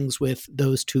interesting things with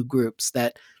those two groups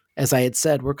that, as I had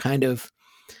said, were kind of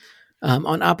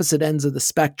on opposite ends of the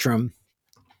spectrum,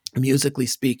 musically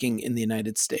speaking, in the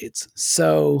United States.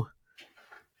 So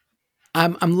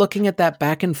I'm looking at that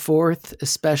back and forth,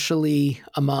 especially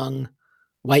among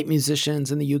white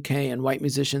musicians in the UK and white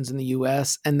musicians in the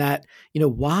US, and that,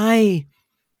 why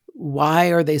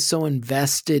are they so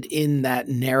invested in that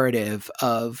narrative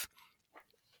of,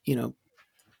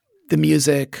 the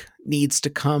music needs to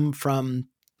come from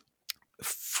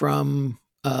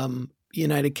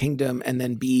United Kingdom and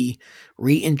then be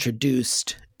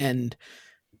reintroduced, and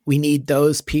we need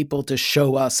those people to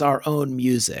show us our own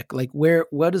music. Like,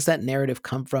 what does that narrative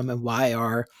come from, and why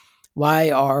are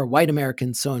white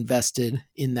Americans so invested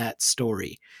in that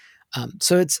story?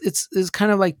 So it's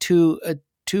kind of like a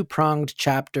two-pronged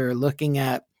chapter looking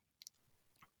at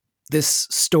this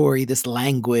story, this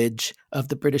language of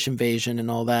the British invasion and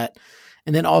all that.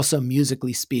 And then also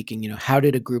musically speaking, how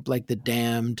did a group like the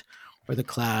Damned or the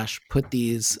Clash put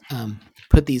these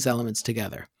elements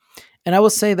together? And I will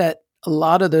say that a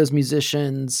lot of those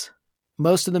musicians,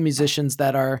 most of the musicians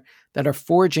that are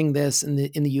forging this in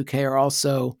the UK are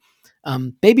also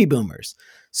baby boomers.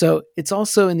 So it's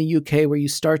also in the UK where you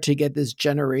start to get this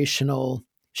generational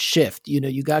shift.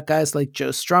 You got guys like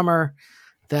Joe Strummer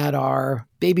that are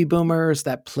baby boomers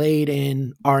that played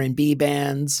in R&B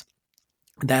bands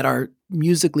that are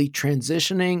musically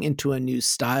transitioning into a new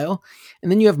style.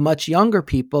 And then you have much younger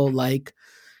people like,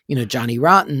 Johnny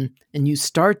Rotten, and you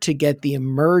start to get the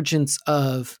emergence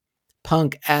of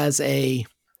punk as a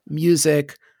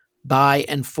music by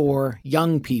and for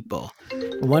young people.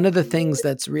 One of the things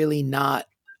that's really not,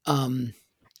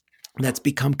 that's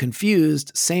become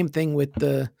confused, same thing with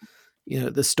the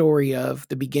story of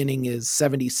the beginning is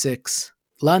 76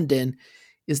 London,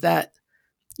 is that,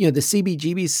 the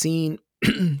CBGB scene,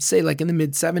 say like in the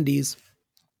mid 70s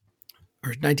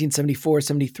or 1974,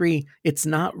 73, it's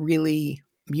not really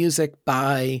music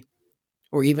by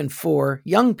or even for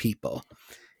young people.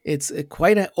 It's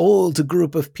quite an old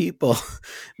group of people,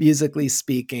 musically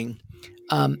speaking.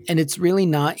 And it's really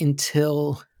not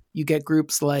until you get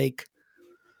groups like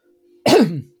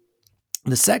the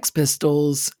Sex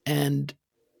Pistols and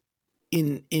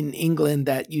in England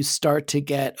that you start to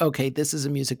get, okay, this is a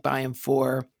music by and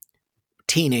for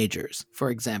teenagers, for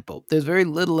example. There's very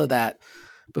little of that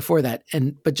before that.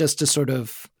 But just to sort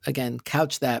of, again,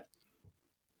 couch that,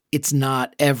 it's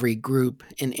not every group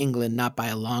in England, not by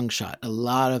a long shot. A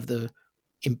lot of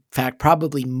in fact,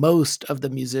 probably most of the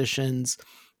musicians,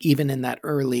 even in that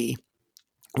early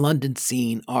London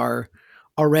scene, are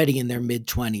already in their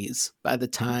mid-20s by the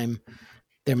time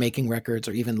they're making records,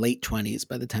 or even late 20s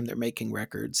by the time they're making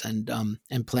records and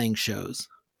playing shows.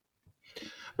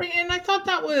 Right, and I thought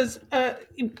that was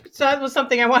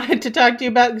something I wanted to talk to you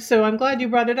about. So I'm glad you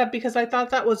brought it up, because I thought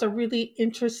that was a really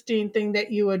interesting thing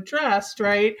that you addressed,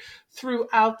 right,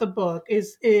 throughout the book.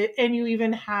 And you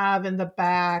even have in the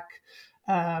back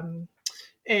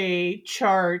a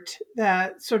chart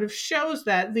that sort of shows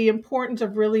that the importance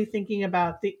of really thinking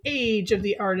about the age of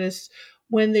the artists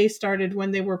when they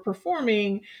were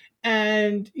performing.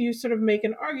 And you sort of make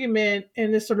an argument,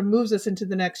 and this sort of moves us into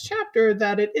the next chapter,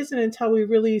 that it isn't until we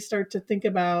really start to think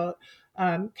about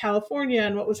California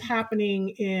and what was happening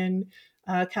in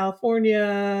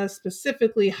California,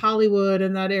 specifically Hollywood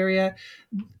and that area,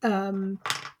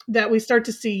 that we start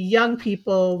to see young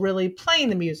people really playing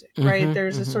the music, right? Mm-hmm,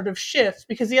 There's a sort of shift,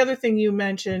 because the other thing you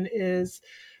mentioned is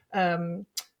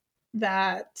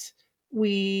that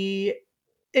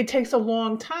it takes a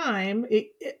long time.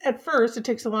 At first, it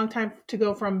takes a long time to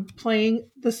go from playing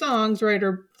the songs, right,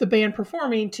 or the band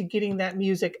performing, to getting that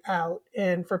music out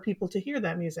and for people to hear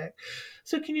that music.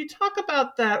 So can you talk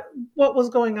about that, what was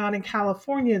going on in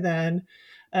California then,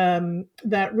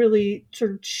 that really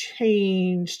sort of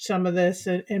changed some of this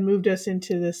and moved us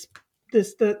into this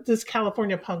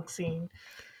California punk scene?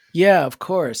 Yeah, of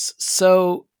course.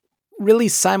 So really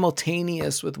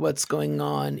simultaneous with what's going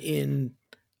on in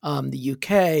the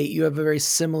UK, you have a very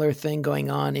similar thing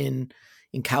going on in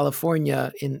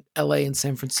California, in LA and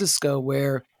San Francisco,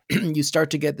 where you start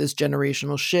to get this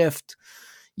generational shift.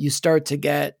 You start to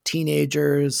get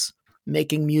teenagers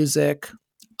making music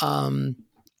and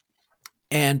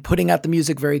putting out the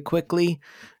music very quickly,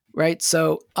 right?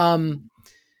 So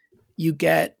you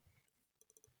get,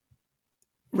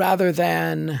 rather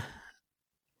than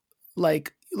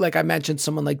like I mentioned,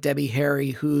 someone like Debbie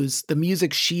Harry, who's the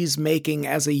music she's making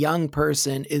as a young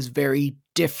person is very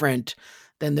different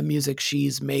than the music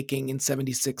she's making in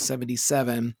 76,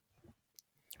 77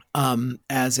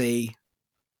 as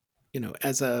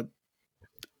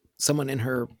someone in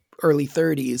her early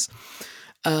 30s.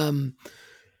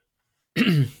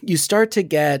 You start to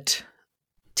get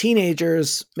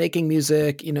teenagers making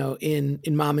music, in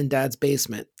mom and dad's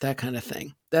basement, that kind of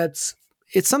thing.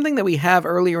 It's something that we have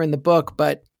earlier in the book,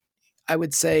 but I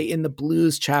would say in the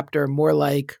blues chapter, more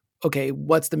like, okay,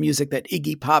 what's the music that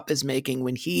Iggy Pop is making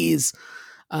when he's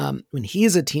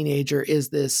a teenager? Is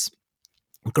this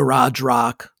garage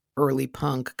rock, early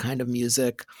punk kind of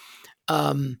music?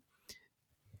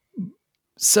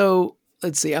 So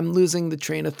let's see, I'm losing the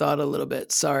train of thought a little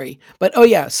bit. Sorry. But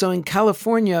so in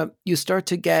California, you start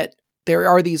to get, there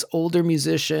are these older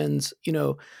musicians,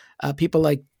 people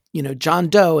like, John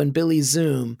Doe and Billy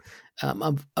Zoom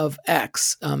of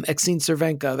X, Exene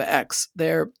Cervenka of X.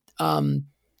 They're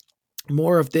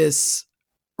more of this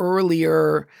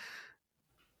earlier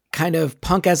kind of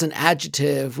punk as an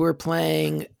adjective. We're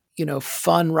playing,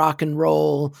 fun rock and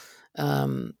roll,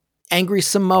 Angry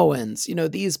Samoans,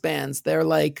 these bands. They're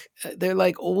like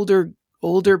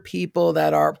older people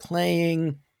that are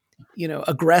playing,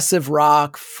 aggressive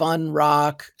rock, fun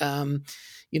rock,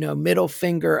 middle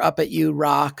finger up at you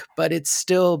rock, but it's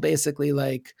still basically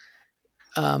like,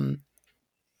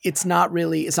 it's not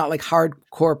like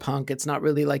hardcore punk. It's not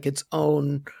really like its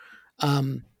own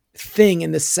thing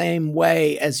in the same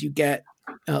way as you get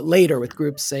later with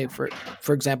groups, say for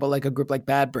example, like a group like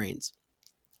Bad Brains.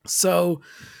 So,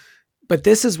 but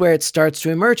this is where it starts to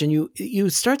emerge, and you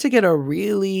start to get a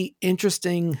really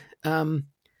interesting,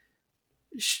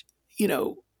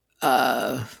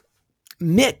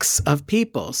 mix of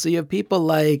people. So you have people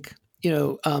like,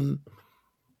 the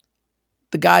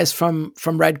guys from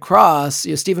Red Cross,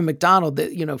 Stephen McDonald,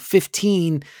 that,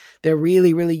 15, they're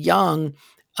really, really young.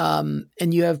 And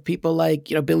you have people like,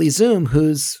 Billy Zoom,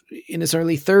 who's in his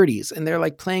early 30s, and they're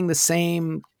like playing the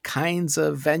same kinds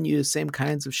of venues, same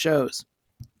kinds of shows.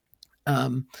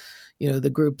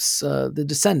 The groups, the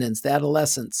Descendants, the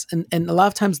Adolescents, and a lot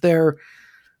of times they're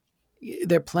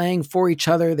playing for each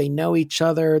other. They know each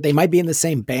other. They might be in the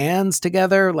same bands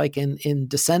together, like in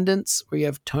Descendants, where you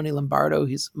have Tony Lombardo,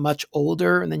 he's much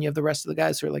older, and then you have the rest of the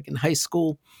guys who are like in high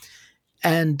school.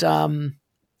 And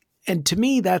to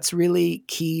me, that's really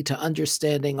key to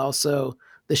understanding also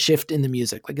the shift in the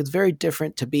music. Like, it's very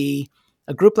different to be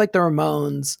a group like the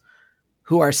Ramones,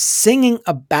 who are singing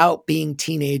about being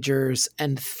teenagers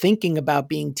and thinking about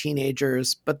being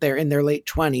teenagers, but they're in their late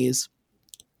 20s.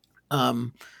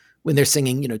 When they're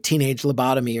singing, Teenage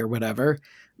Lobotomy or whatever,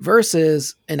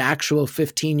 versus an actual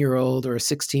 15-year-old or a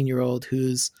 16-year-old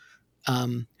who's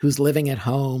living at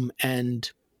home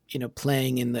and,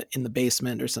 playing in the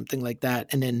basement or something like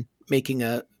that, and then making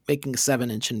a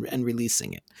 7-inch and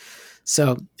releasing it.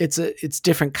 So it's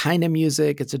different kind of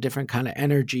music. It's a different kind of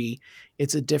energy.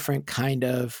 It's a different kind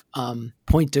of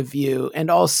point of view.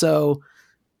 And also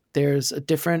there's a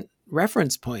different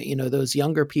reference point. Those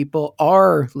younger people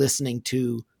are listening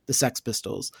to the Sex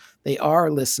Pistols. They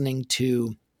are listening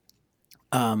to,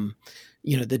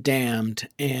 the Damned,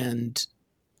 and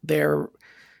their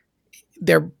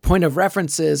point of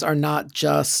references are not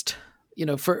just,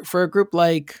 for a group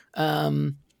like,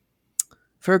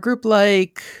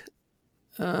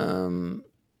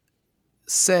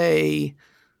 say,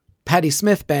 Patti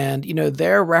Smith Band,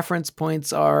 their reference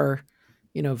points are,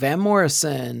 Van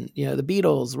Morrison, the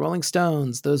Beatles, Rolling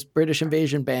Stones, those British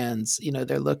invasion bands.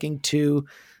 They're looking to,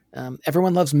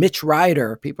 everyone loves Mitch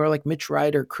Ryder. People are like Mitch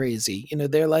Ryder crazy.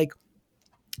 They're like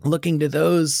looking to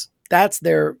those. That's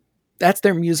their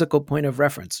musical point of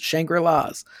reference,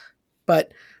 Shangri-Las.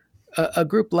 But a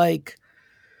group like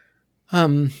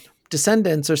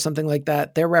Descendants or something like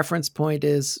that, their reference point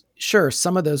is, sure,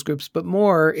 some of those groups, but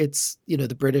more it's,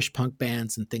 the British punk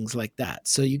bands and things like that.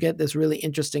 So you get this really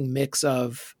interesting mix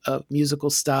of musical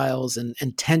styles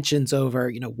and tensions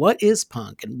over, what is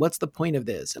punk and what's the point of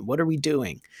this and what are we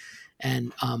doing?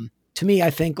 And to me, I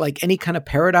think like any kind of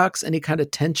paradox, any kind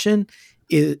of tension,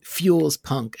 it fuels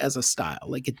punk as a style.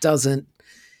 Like, it doesn't,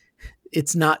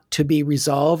 it's not to be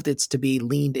resolved, it's to be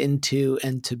leaned into,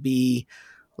 and to be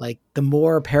like, the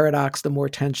more paradox, the more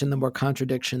tension, the more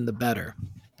contradiction, the better.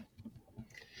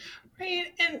 Right.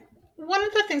 And one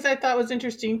of the things I thought was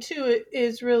interesting too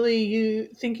is really you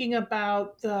thinking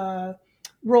about the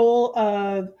role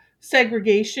of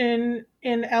segregation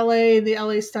in LA, the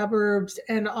LA suburbs,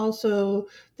 and also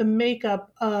the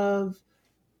makeup of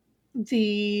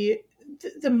the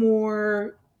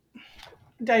more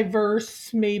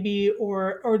diverse maybe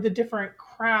or the different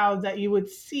crowd that you would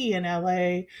see in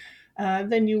LA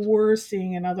than you were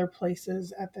seeing in other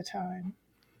places at the time.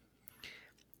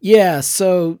 Yeah.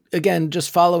 So again, just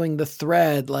following the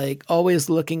thread, like always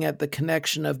looking at the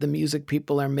connection of the music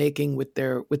people are making with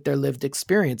their lived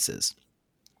experiences.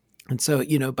 And so,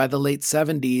 by the late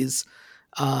 70s,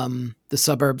 the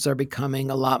suburbs are becoming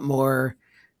a lot more,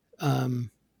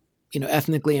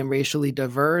 ethnically and racially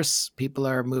diverse. People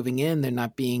are moving in. They're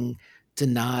not being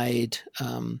denied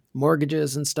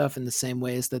mortgages and stuff in the same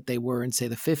ways that they were in, say,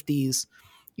 the 50s.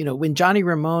 When Johnny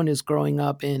Ramone is growing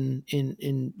up in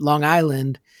Long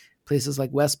Island, places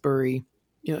like Westbury,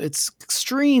 it's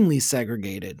extremely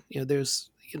segregated. There's,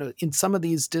 in some of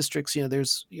these districts,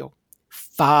 there's,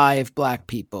 5 Black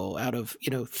people out of,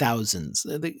 thousands.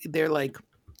 They're like,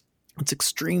 it's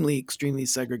extremely, extremely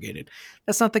segregated.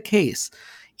 That's not the case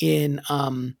in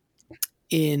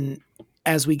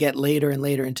as we get later and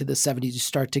later into the 70s. You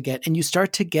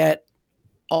start to get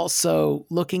also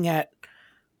looking at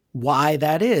why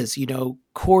that is.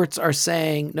 Courts are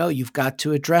saying, no, you've got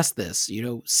to address this.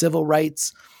 Civil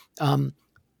rights. The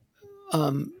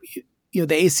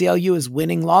ACLU is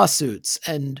winning lawsuits,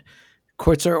 and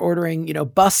courts are ordering,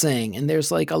 busing, and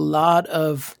there's like a lot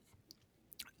of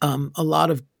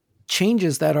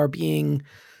changes that are being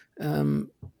that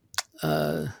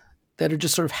are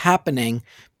just sort of happening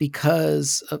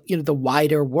because of, the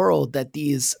wider world that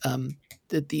these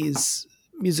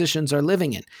musicians are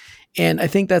living in. And I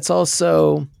think that's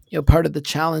also, part of the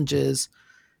challenge is,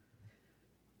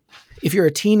 if you're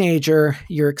a teenager,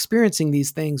 you're experiencing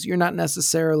these things, you're not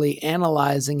necessarily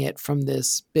analyzing it from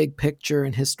this big picture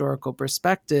and historical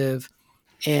perspective.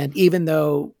 And even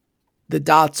though the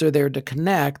dots are there to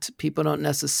connect, people don't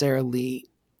necessarily,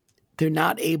 they're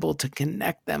not able to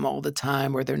connect them all the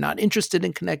time, or they're not interested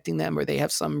in connecting them, or they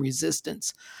have some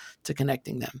resistance to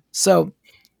connecting them. So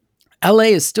LA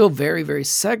is still very, very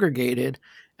segregated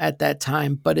at that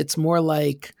time, but it's more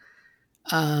like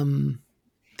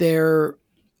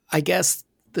I guess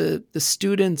the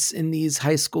students in these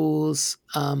high schools,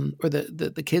 or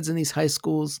the kids in these high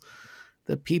schools,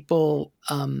 the people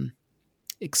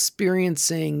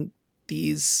experiencing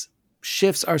these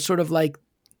shifts are sort of like,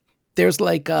 there's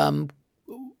like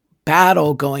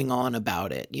battle going on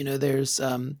about it. There's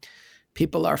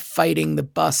people are fighting the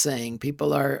busing.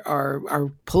 People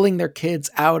are pulling their kids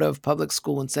out of public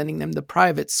school and sending them to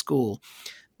private school.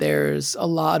 There's a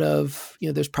lot of,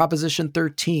 there's Proposition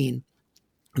 13.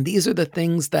 And these are the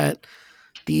things that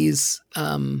these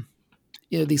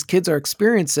kids are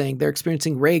experiencing. They're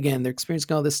experiencing Reagan. They're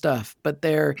experiencing all this stuff, but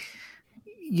their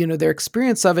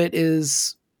experience of it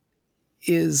is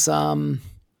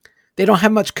they don't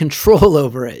have much control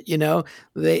over it.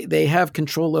 They have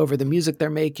control over the music they're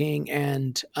making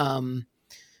and,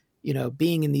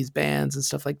 being in these bands and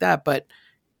stuff like that. But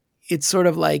it's sort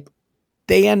of like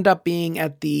they end up being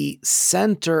at the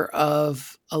center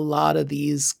of a lot of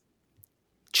these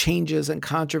changes and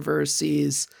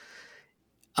controversies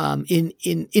in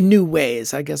new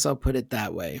ways. I guess I'll put it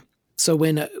that way. So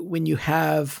when you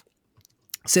have,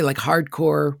 say, like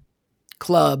hardcore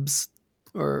clubs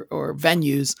or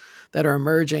venues that are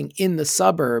emerging in the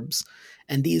suburbs,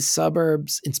 and these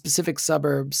suburbs, in specific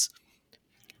suburbs,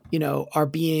 are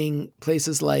being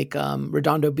places like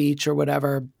Redondo Beach or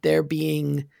whatever, they're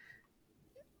being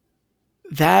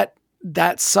that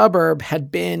suburb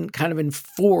had been kind of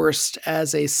enforced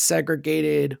as a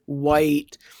segregated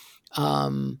white,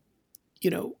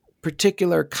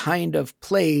 particular kind of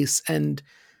place. And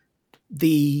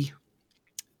the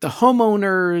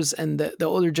homeowners and the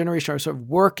older generation are sort of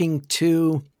working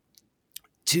to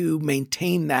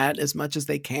maintain that as much as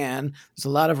they can. There's a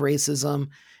lot of racism.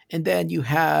 And then you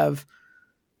have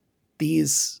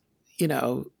these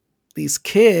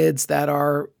kids that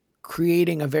are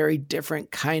creating a very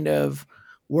different kind of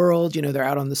world. They're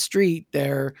out on the street,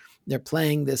 they're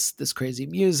playing this crazy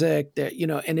music,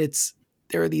 and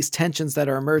there are these tensions that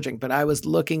are emerging. But I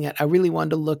really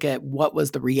wanted to look at what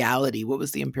was the reality, what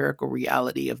was the empirical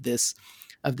reality of this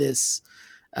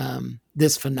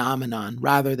phenomenon,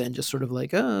 rather than just sort of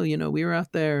like, oh, we were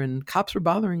out there and cops were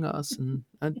bothering us and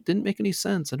it didn't make any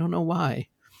sense. I don't know why.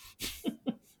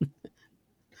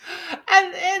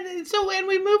 And so when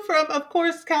we move from, of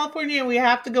course, California, we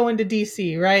have to go into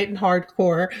DC, right, and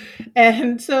hardcore.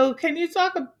 And so, can you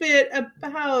talk a bit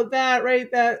about that,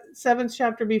 right? That seventh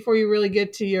chapter before you really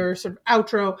get to your sort of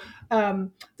outro,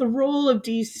 the role of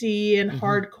DC and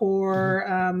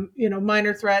hardcore,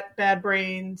 Minor Threat, Bad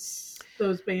Brains,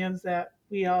 those bands that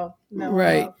we all know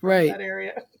about from that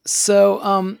area.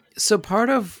 So, so part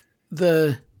of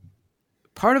the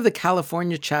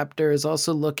California chapter is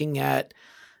also looking at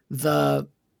the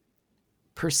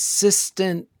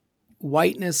persistent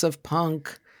whiteness of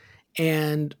punk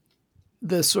and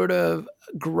the sort of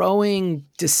growing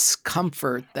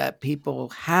discomfort that people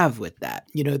have with that.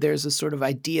 There's a sort of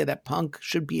idea that punk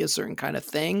should be a certain kind of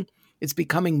thing. It's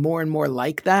becoming more and more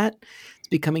like that. It's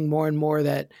becoming more and more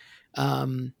that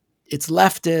it's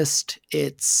leftist,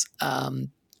 it's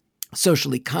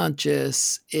socially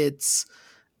conscious, it's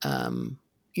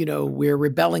we're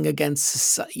rebelling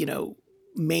against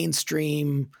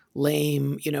mainstream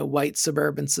lame white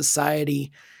suburban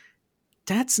society.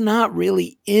 That's not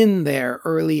really in there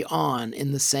early on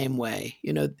in the same way.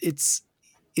 It's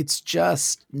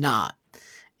just not.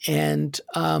 And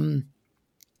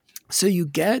so you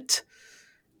get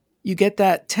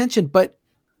that tension, but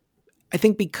I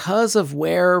think because of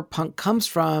where punk comes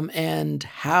from and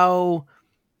how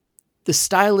the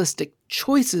stylistic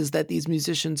choices that these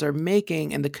musicians are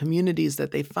making and the communities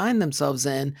that they find themselves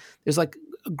in, there's like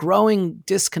a growing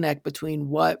disconnect between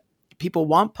what people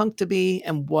want punk to be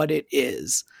and what it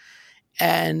is.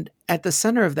 And at the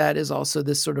center of that is also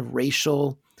this sort of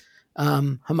racial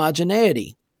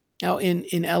homogeneity. Now in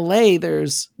LA,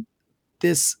 there's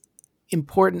this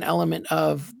important element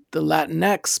of the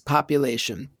Latinx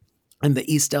population and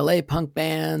the East LA punk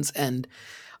bands. And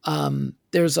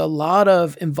there's a lot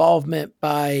of involvement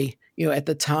by, at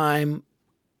the time,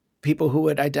 people who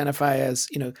would identify as,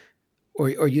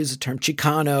 or use the term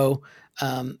Chicano,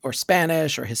 or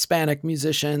Spanish or Hispanic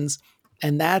musicians.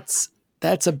 And that's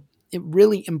a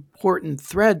really important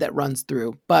thread that runs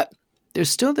through. But there's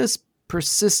still this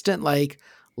persistent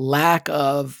lack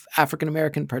of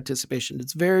African-American participation.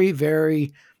 It's very,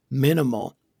 very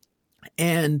minimal.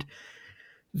 And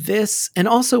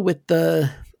also with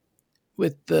the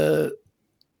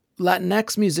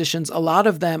Latinx musicians, a lot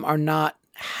of them are not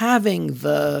having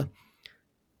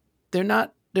they're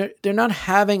not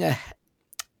having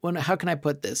how can I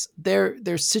put this?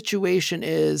 Their situation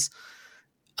is,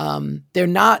 they're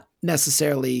not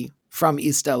necessarily from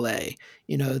East LA.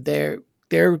 They're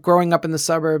growing up in the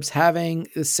suburbs, having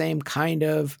the same kind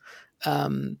of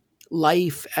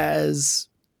life as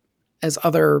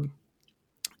other,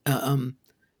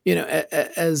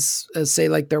 as say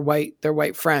like their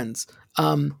white friends.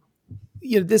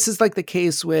 This is like the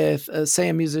case with say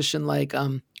a musician like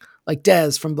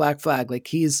Dez from Black Flag. Like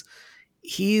he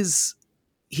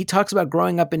talks about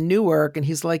growing up in Newark, and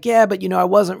he's like, yeah, but I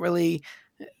wasn't really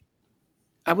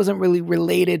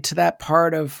related to that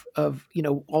part of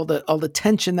all the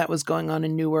tension that was going on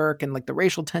in Newark and like the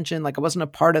racial tension. Like I wasn't a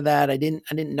part of that. I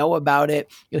didn't know about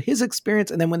it. His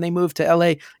experience, and then when they moved to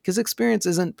LA, his experience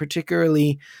isn't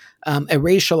particularly a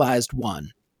racialized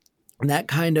one. And that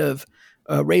kind of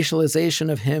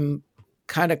racialization of him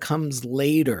kind of comes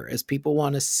later as people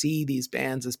want to see these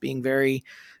bands as being very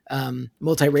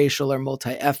multiracial or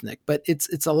multi-ethnic. But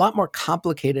it's a lot more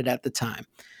complicated at the time.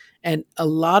 And a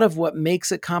lot of what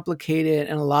makes it complicated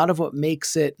and a lot of what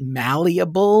makes it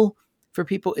malleable for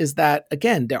people is that,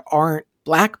 again, there aren't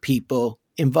Black people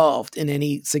involved in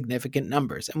any significant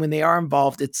numbers. And when they are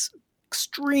involved, it's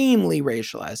extremely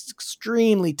racialized,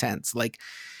 extremely tense. Like,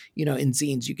 in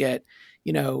zines, you get,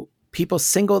 people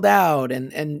singled out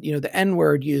and the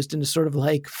N-word used in a sort of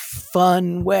like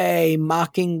fun way,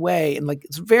 mocking way. And like,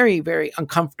 it's very, very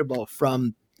uncomfortable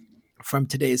from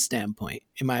today's standpoint,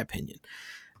 in my opinion.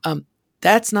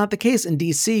 That's not the case in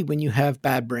DC when you have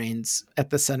Bad Brains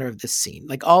at the center of this scene.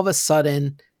 Like all of a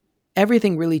sudden,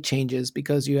 everything really changes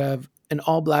because you have an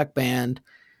all-Black band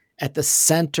at the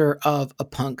center of a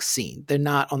punk scene. They're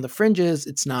not on the fringes.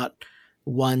 It's not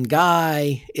one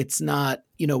guy. It's not,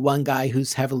 one guy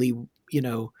who's heavily,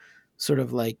 sort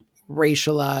of like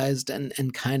racialized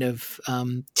and kind of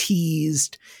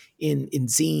teased in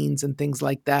zines and things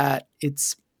like that.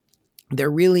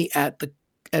 They're really at the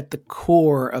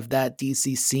core of that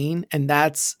DC scene. And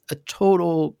that's a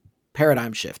total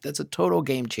paradigm shift. That's a total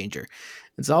game changer.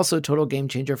 It's also a total game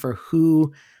changer for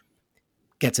who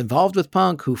gets involved with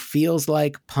punk, who feels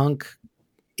like punk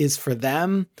is for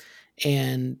them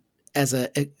and as a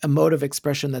mode of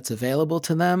expression that's available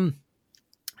to them.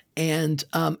 And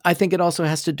I think it also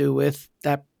has to do with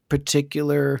that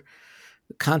particular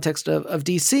context of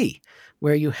DC,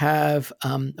 where you have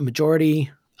a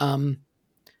majority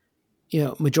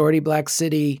majority Black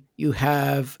city. You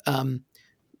have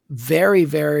very,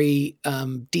 very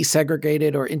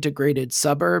desegregated or integrated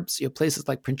suburbs. Places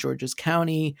like Prince George's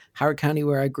County, Howard County,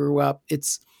 where I grew up.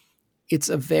 It's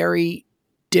a very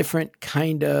different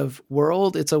kind of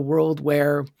world. It's a world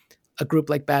where a group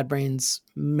like Bad Brains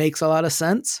makes a lot of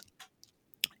sense.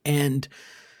 And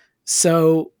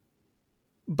so,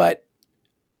 but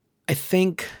I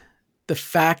think the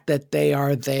fact that they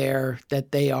are there,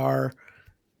 that they are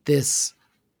this,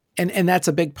 and that's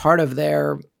a big part of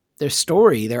their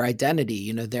story, their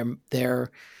identity,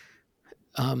 their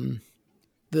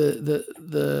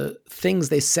the things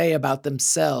they say about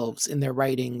themselves in their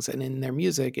writings and in their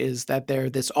music is that they're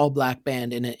this all Black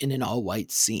band in an all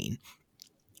white scene.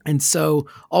 And so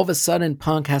all of a sudden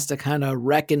punk has to kind of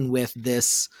reckon with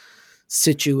this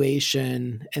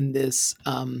situation and this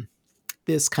kind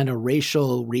of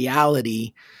racial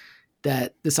reality,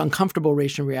 that this uncomfortable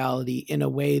racial reality, in a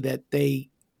way that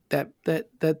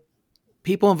that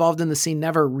people involved in the scene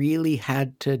never really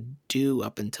had to do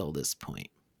up until this point.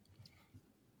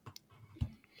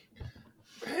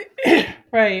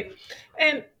 Right.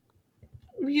 And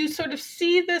you sort of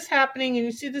see this happening and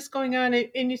you see this going on,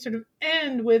 and you sort of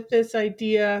end with this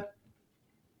idea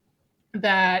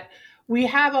that we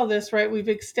have all this, right? We've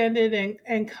extended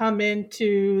and come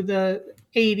into the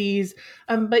 80s,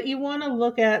 but you want to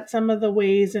look at some of the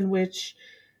ways in which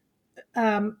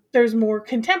there's more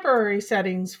contemporary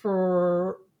settings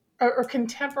or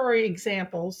contemporary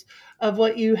examples of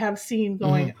what you have seen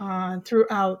going on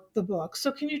throughout the book.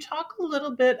 So can you talk a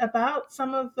little bit about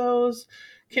some of those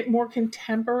more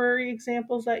contemporary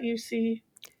examples that you see?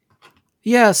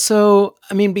 Yeah. So,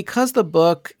 I mean, because the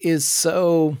book is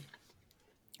so,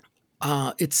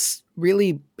 it's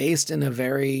really based in a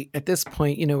very, at this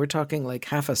point, we're talking like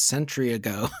half a century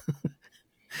ago.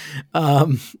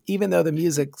 Even though the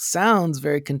music sounds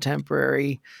very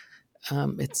contemporary,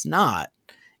 it's not.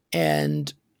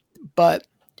 But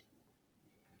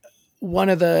one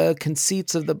of the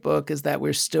conceits of the book is that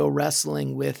we're still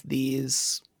wrestling with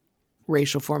these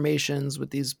racial formations, with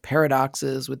these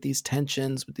paradoxes, with these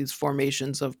tensions, with these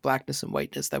formations of Blackness and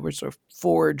whiteness that were sort of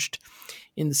forged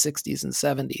in the 60s and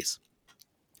 70s.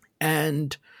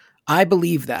 And I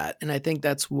believe that. And I think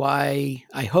that's why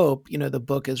I hope, the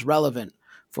book is relevant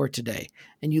for today.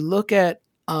 And you look at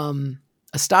a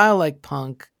style like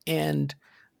punk, and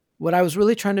what I was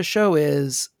really trying to show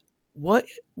is what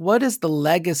is the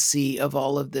legacy of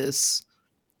all of this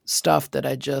stuff that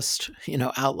I just,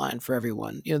 outlined for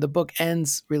everyone. The book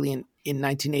ends really in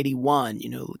 1981,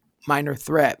 Minor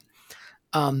Threat.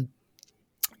 And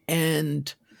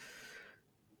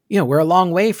we're a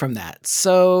long way from that.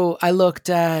 So I looked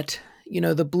at,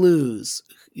 the blues,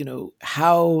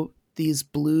 how these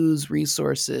blues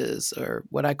resources, or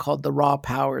what I called the raw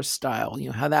power style,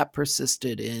 how that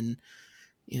persisted in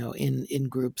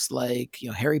groups like,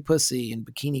 Harry Pussy and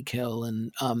Bikini Kill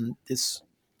and this,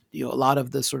 a lot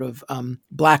of the sort of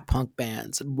black punk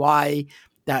bands, and why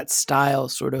that style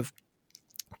sort of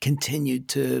continued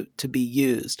to be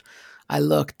used. I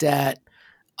looked at,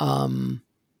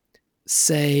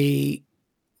 say,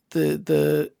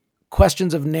 the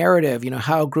questions of narrative,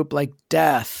 how a group like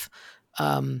Death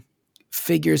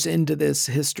figures into this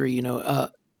history,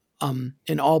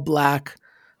 an all black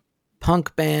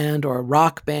punk band or a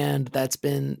rock band that's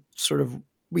been sort of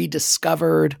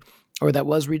rediscovered, or that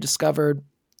was rediscovered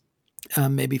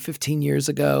maybe 15 years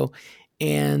ago,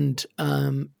 and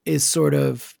is sort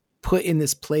of put in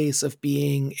this place of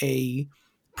being a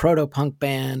proto-punk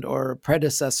band or a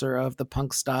predecessor of the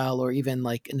punk style, or even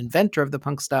like an inventor of the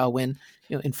punk style, when,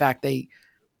 in fact, they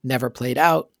never played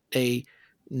out. They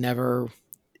never,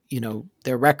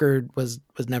 their record was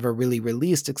never really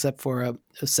released, except for a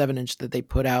 7-inch that they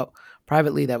put out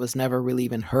privately that was never really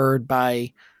even heard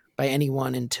by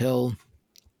anyone until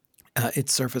it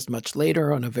surfaced much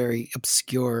later on a very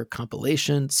obscure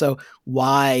compilation. So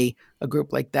why a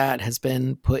group like that has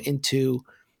been put into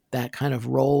that kind of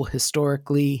role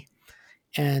historically.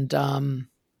 And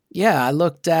I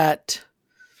looked at,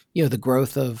 the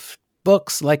growth of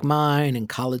books like mine and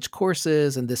college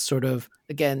courses, and this sort of,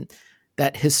 again,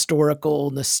 that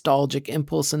historical nostalgic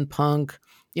impulse in punk.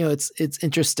 It's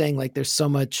interesting. Like there's so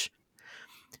much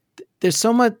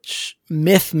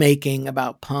myth making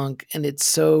about punk, and it's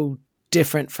so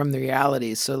different from the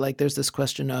reality. So like there's this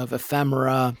question of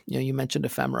ephemera, you mentioned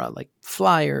ephemera, like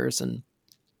flyers and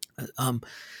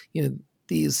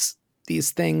these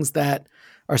things that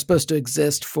are supposed to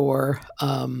exist for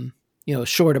a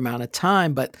short amount of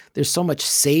time, but there's so much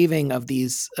saving of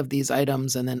these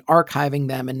items and then archiving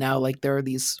them, and now like there are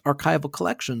these archival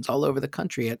collections all over the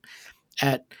country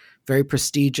at very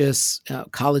prestigious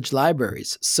college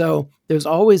libraries. So there's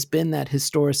always been that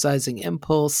historicizing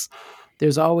impulse.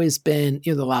 There's always been,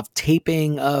 a lot of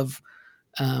taping of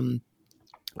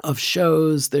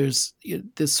shows. There's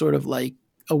this sort of like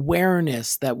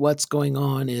awareness that what's going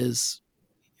on is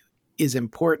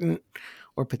important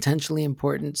or potentially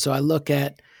important. So I look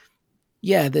at,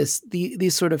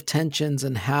 these sort of tensions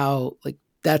and how like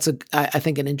that's I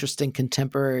think an interesting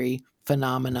contemporary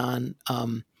phenomenon,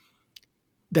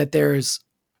 that there's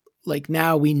like,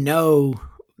 now we know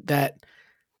that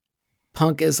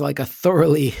punk is like a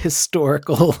thoroughly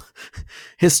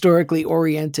historically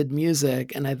oriented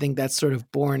music. And I think that's sort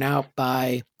of borne out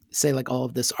by, say, like all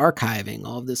of this archiving,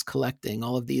 all of this collecting,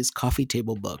 all of these coffee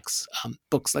table books,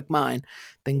 books like mine,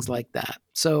 things like that.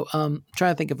 So I'm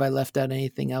trying to think if I left out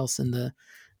anything else in the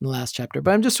last chapter,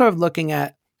 but I'm just sort of looking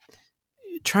at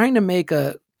trying to make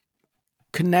a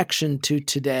connection to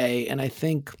today. And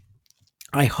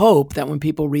I hope that when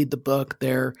people read the book,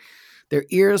 their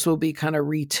ears will be kind of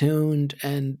retuned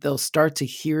and they'll start to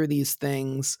hear these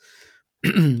things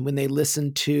when they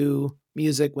listen to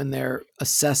music, when they're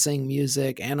assessing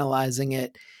music, analyzing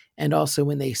it, and also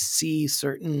when they see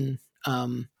certain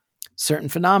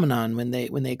phenomenon, when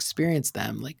they experience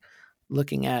them, like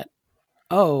looking at,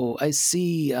 oh, I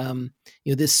see,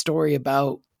 this story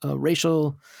about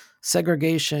racial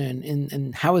segregation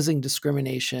and housing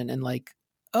discrimination, and like,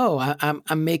 oh,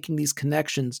 I'm making these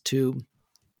connections to,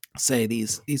 say,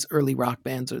 these early rock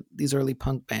bands or these early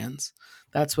punk bands.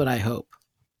 That's what I hope.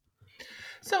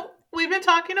 So we've been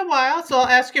talking a while, so I'll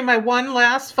ask you my one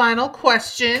last final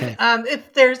question. Okay.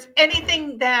 If there's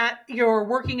anything that you're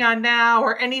working on now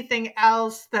or anything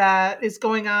else that is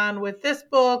going on with this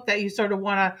book that you sort of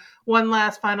want to, one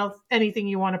last final, anything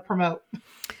you want to promote?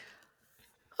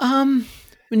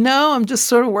 No, I'm just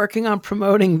sort of working on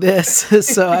promoting this.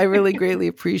 So I really greatly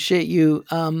appreciate you,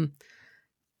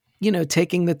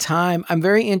 taking the time. I'm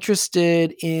very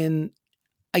interested in,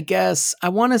 I guess, I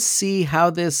want to see how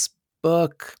this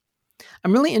book,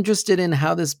 I'm really interested in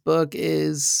how this book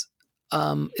is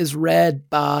read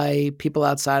by people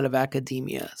outside of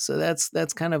academia. So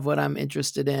that's kind of what I'm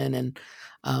interested in. And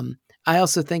I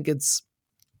also think it's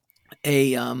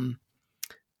an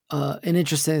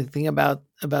interesting thing about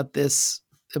this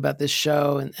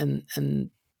show and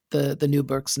the New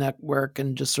Books Network,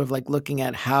 and just sort of like looking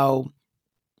at how,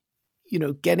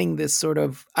 getting this sort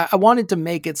of, I wanted to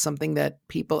make it something that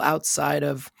people outside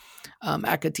of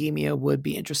academia would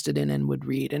be interested in and would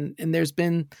read. And there's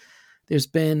been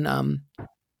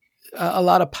a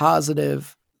lot of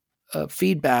positive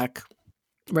feedback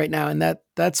right now. And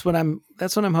that's what I'm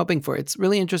hoping for. It's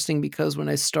really interesting because when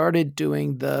I started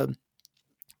doing the,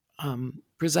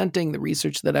 presenting the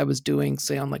research that I was doing,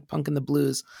 say on like Punk and the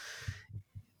Blues,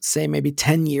 say maybe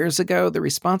 10 years ago, the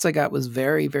response I got was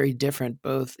very, very different,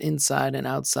 both inside and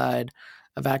outside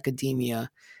of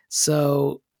academia.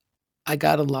 So I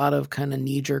got a lot of kind of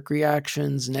knee-jerk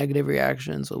reactions, negative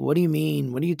reactions. Well, what do you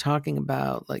mean? What are you talking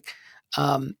about? Like,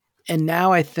 and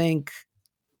now I think,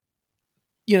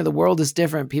 the world is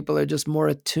different. People are just more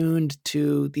attuned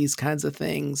to these kinds of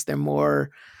things. They're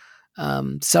more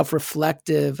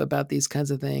self-reflective about these kinds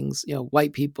of things,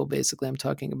 white people, basically, I'm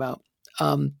talking about.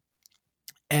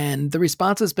 And the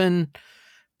response has been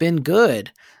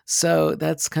good. So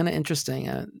that's kind of interesting.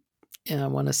 I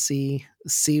want to see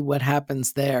what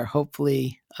happens there.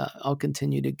 Hopefully, I'll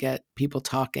continue to get people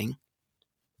talking.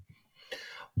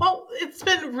 Well, it's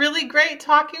been really great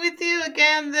talking with you.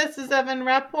 Again, this is Evan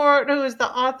Rapport, who is the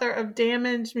author of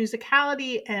Damaged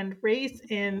Musicality and Race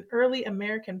in Early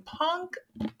American Punk.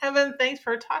 Evan, thanks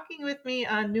for talking with me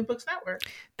on New Books Network.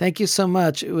 Thank you so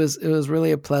much. It was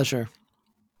really a pleasure.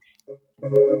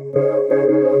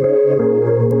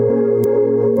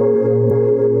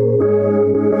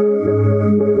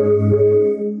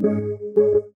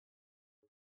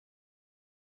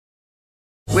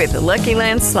 With the Lucky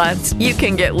Land Slots, you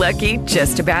can get lucky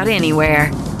just about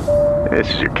anywhere.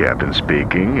 This is your captain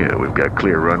speaking. We've got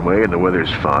clear runway and the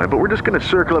weather's fine, but we're just going to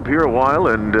circle up here a while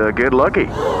and get lucky.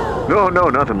 No,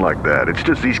 nothing like that. It's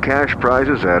just these cash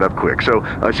prizes add up quick. So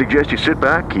I suggest you sit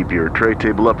back, keep your tray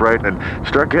table upright, and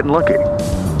start getting lucky.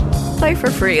 Play for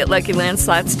free at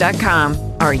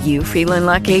LuckyLandSlots.com. Are you feeling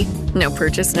lucky? No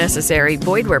purchase necessary.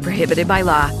 Void where prohibited by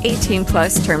law.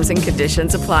 18+ terms and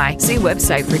conditions apply. See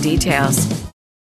website for details.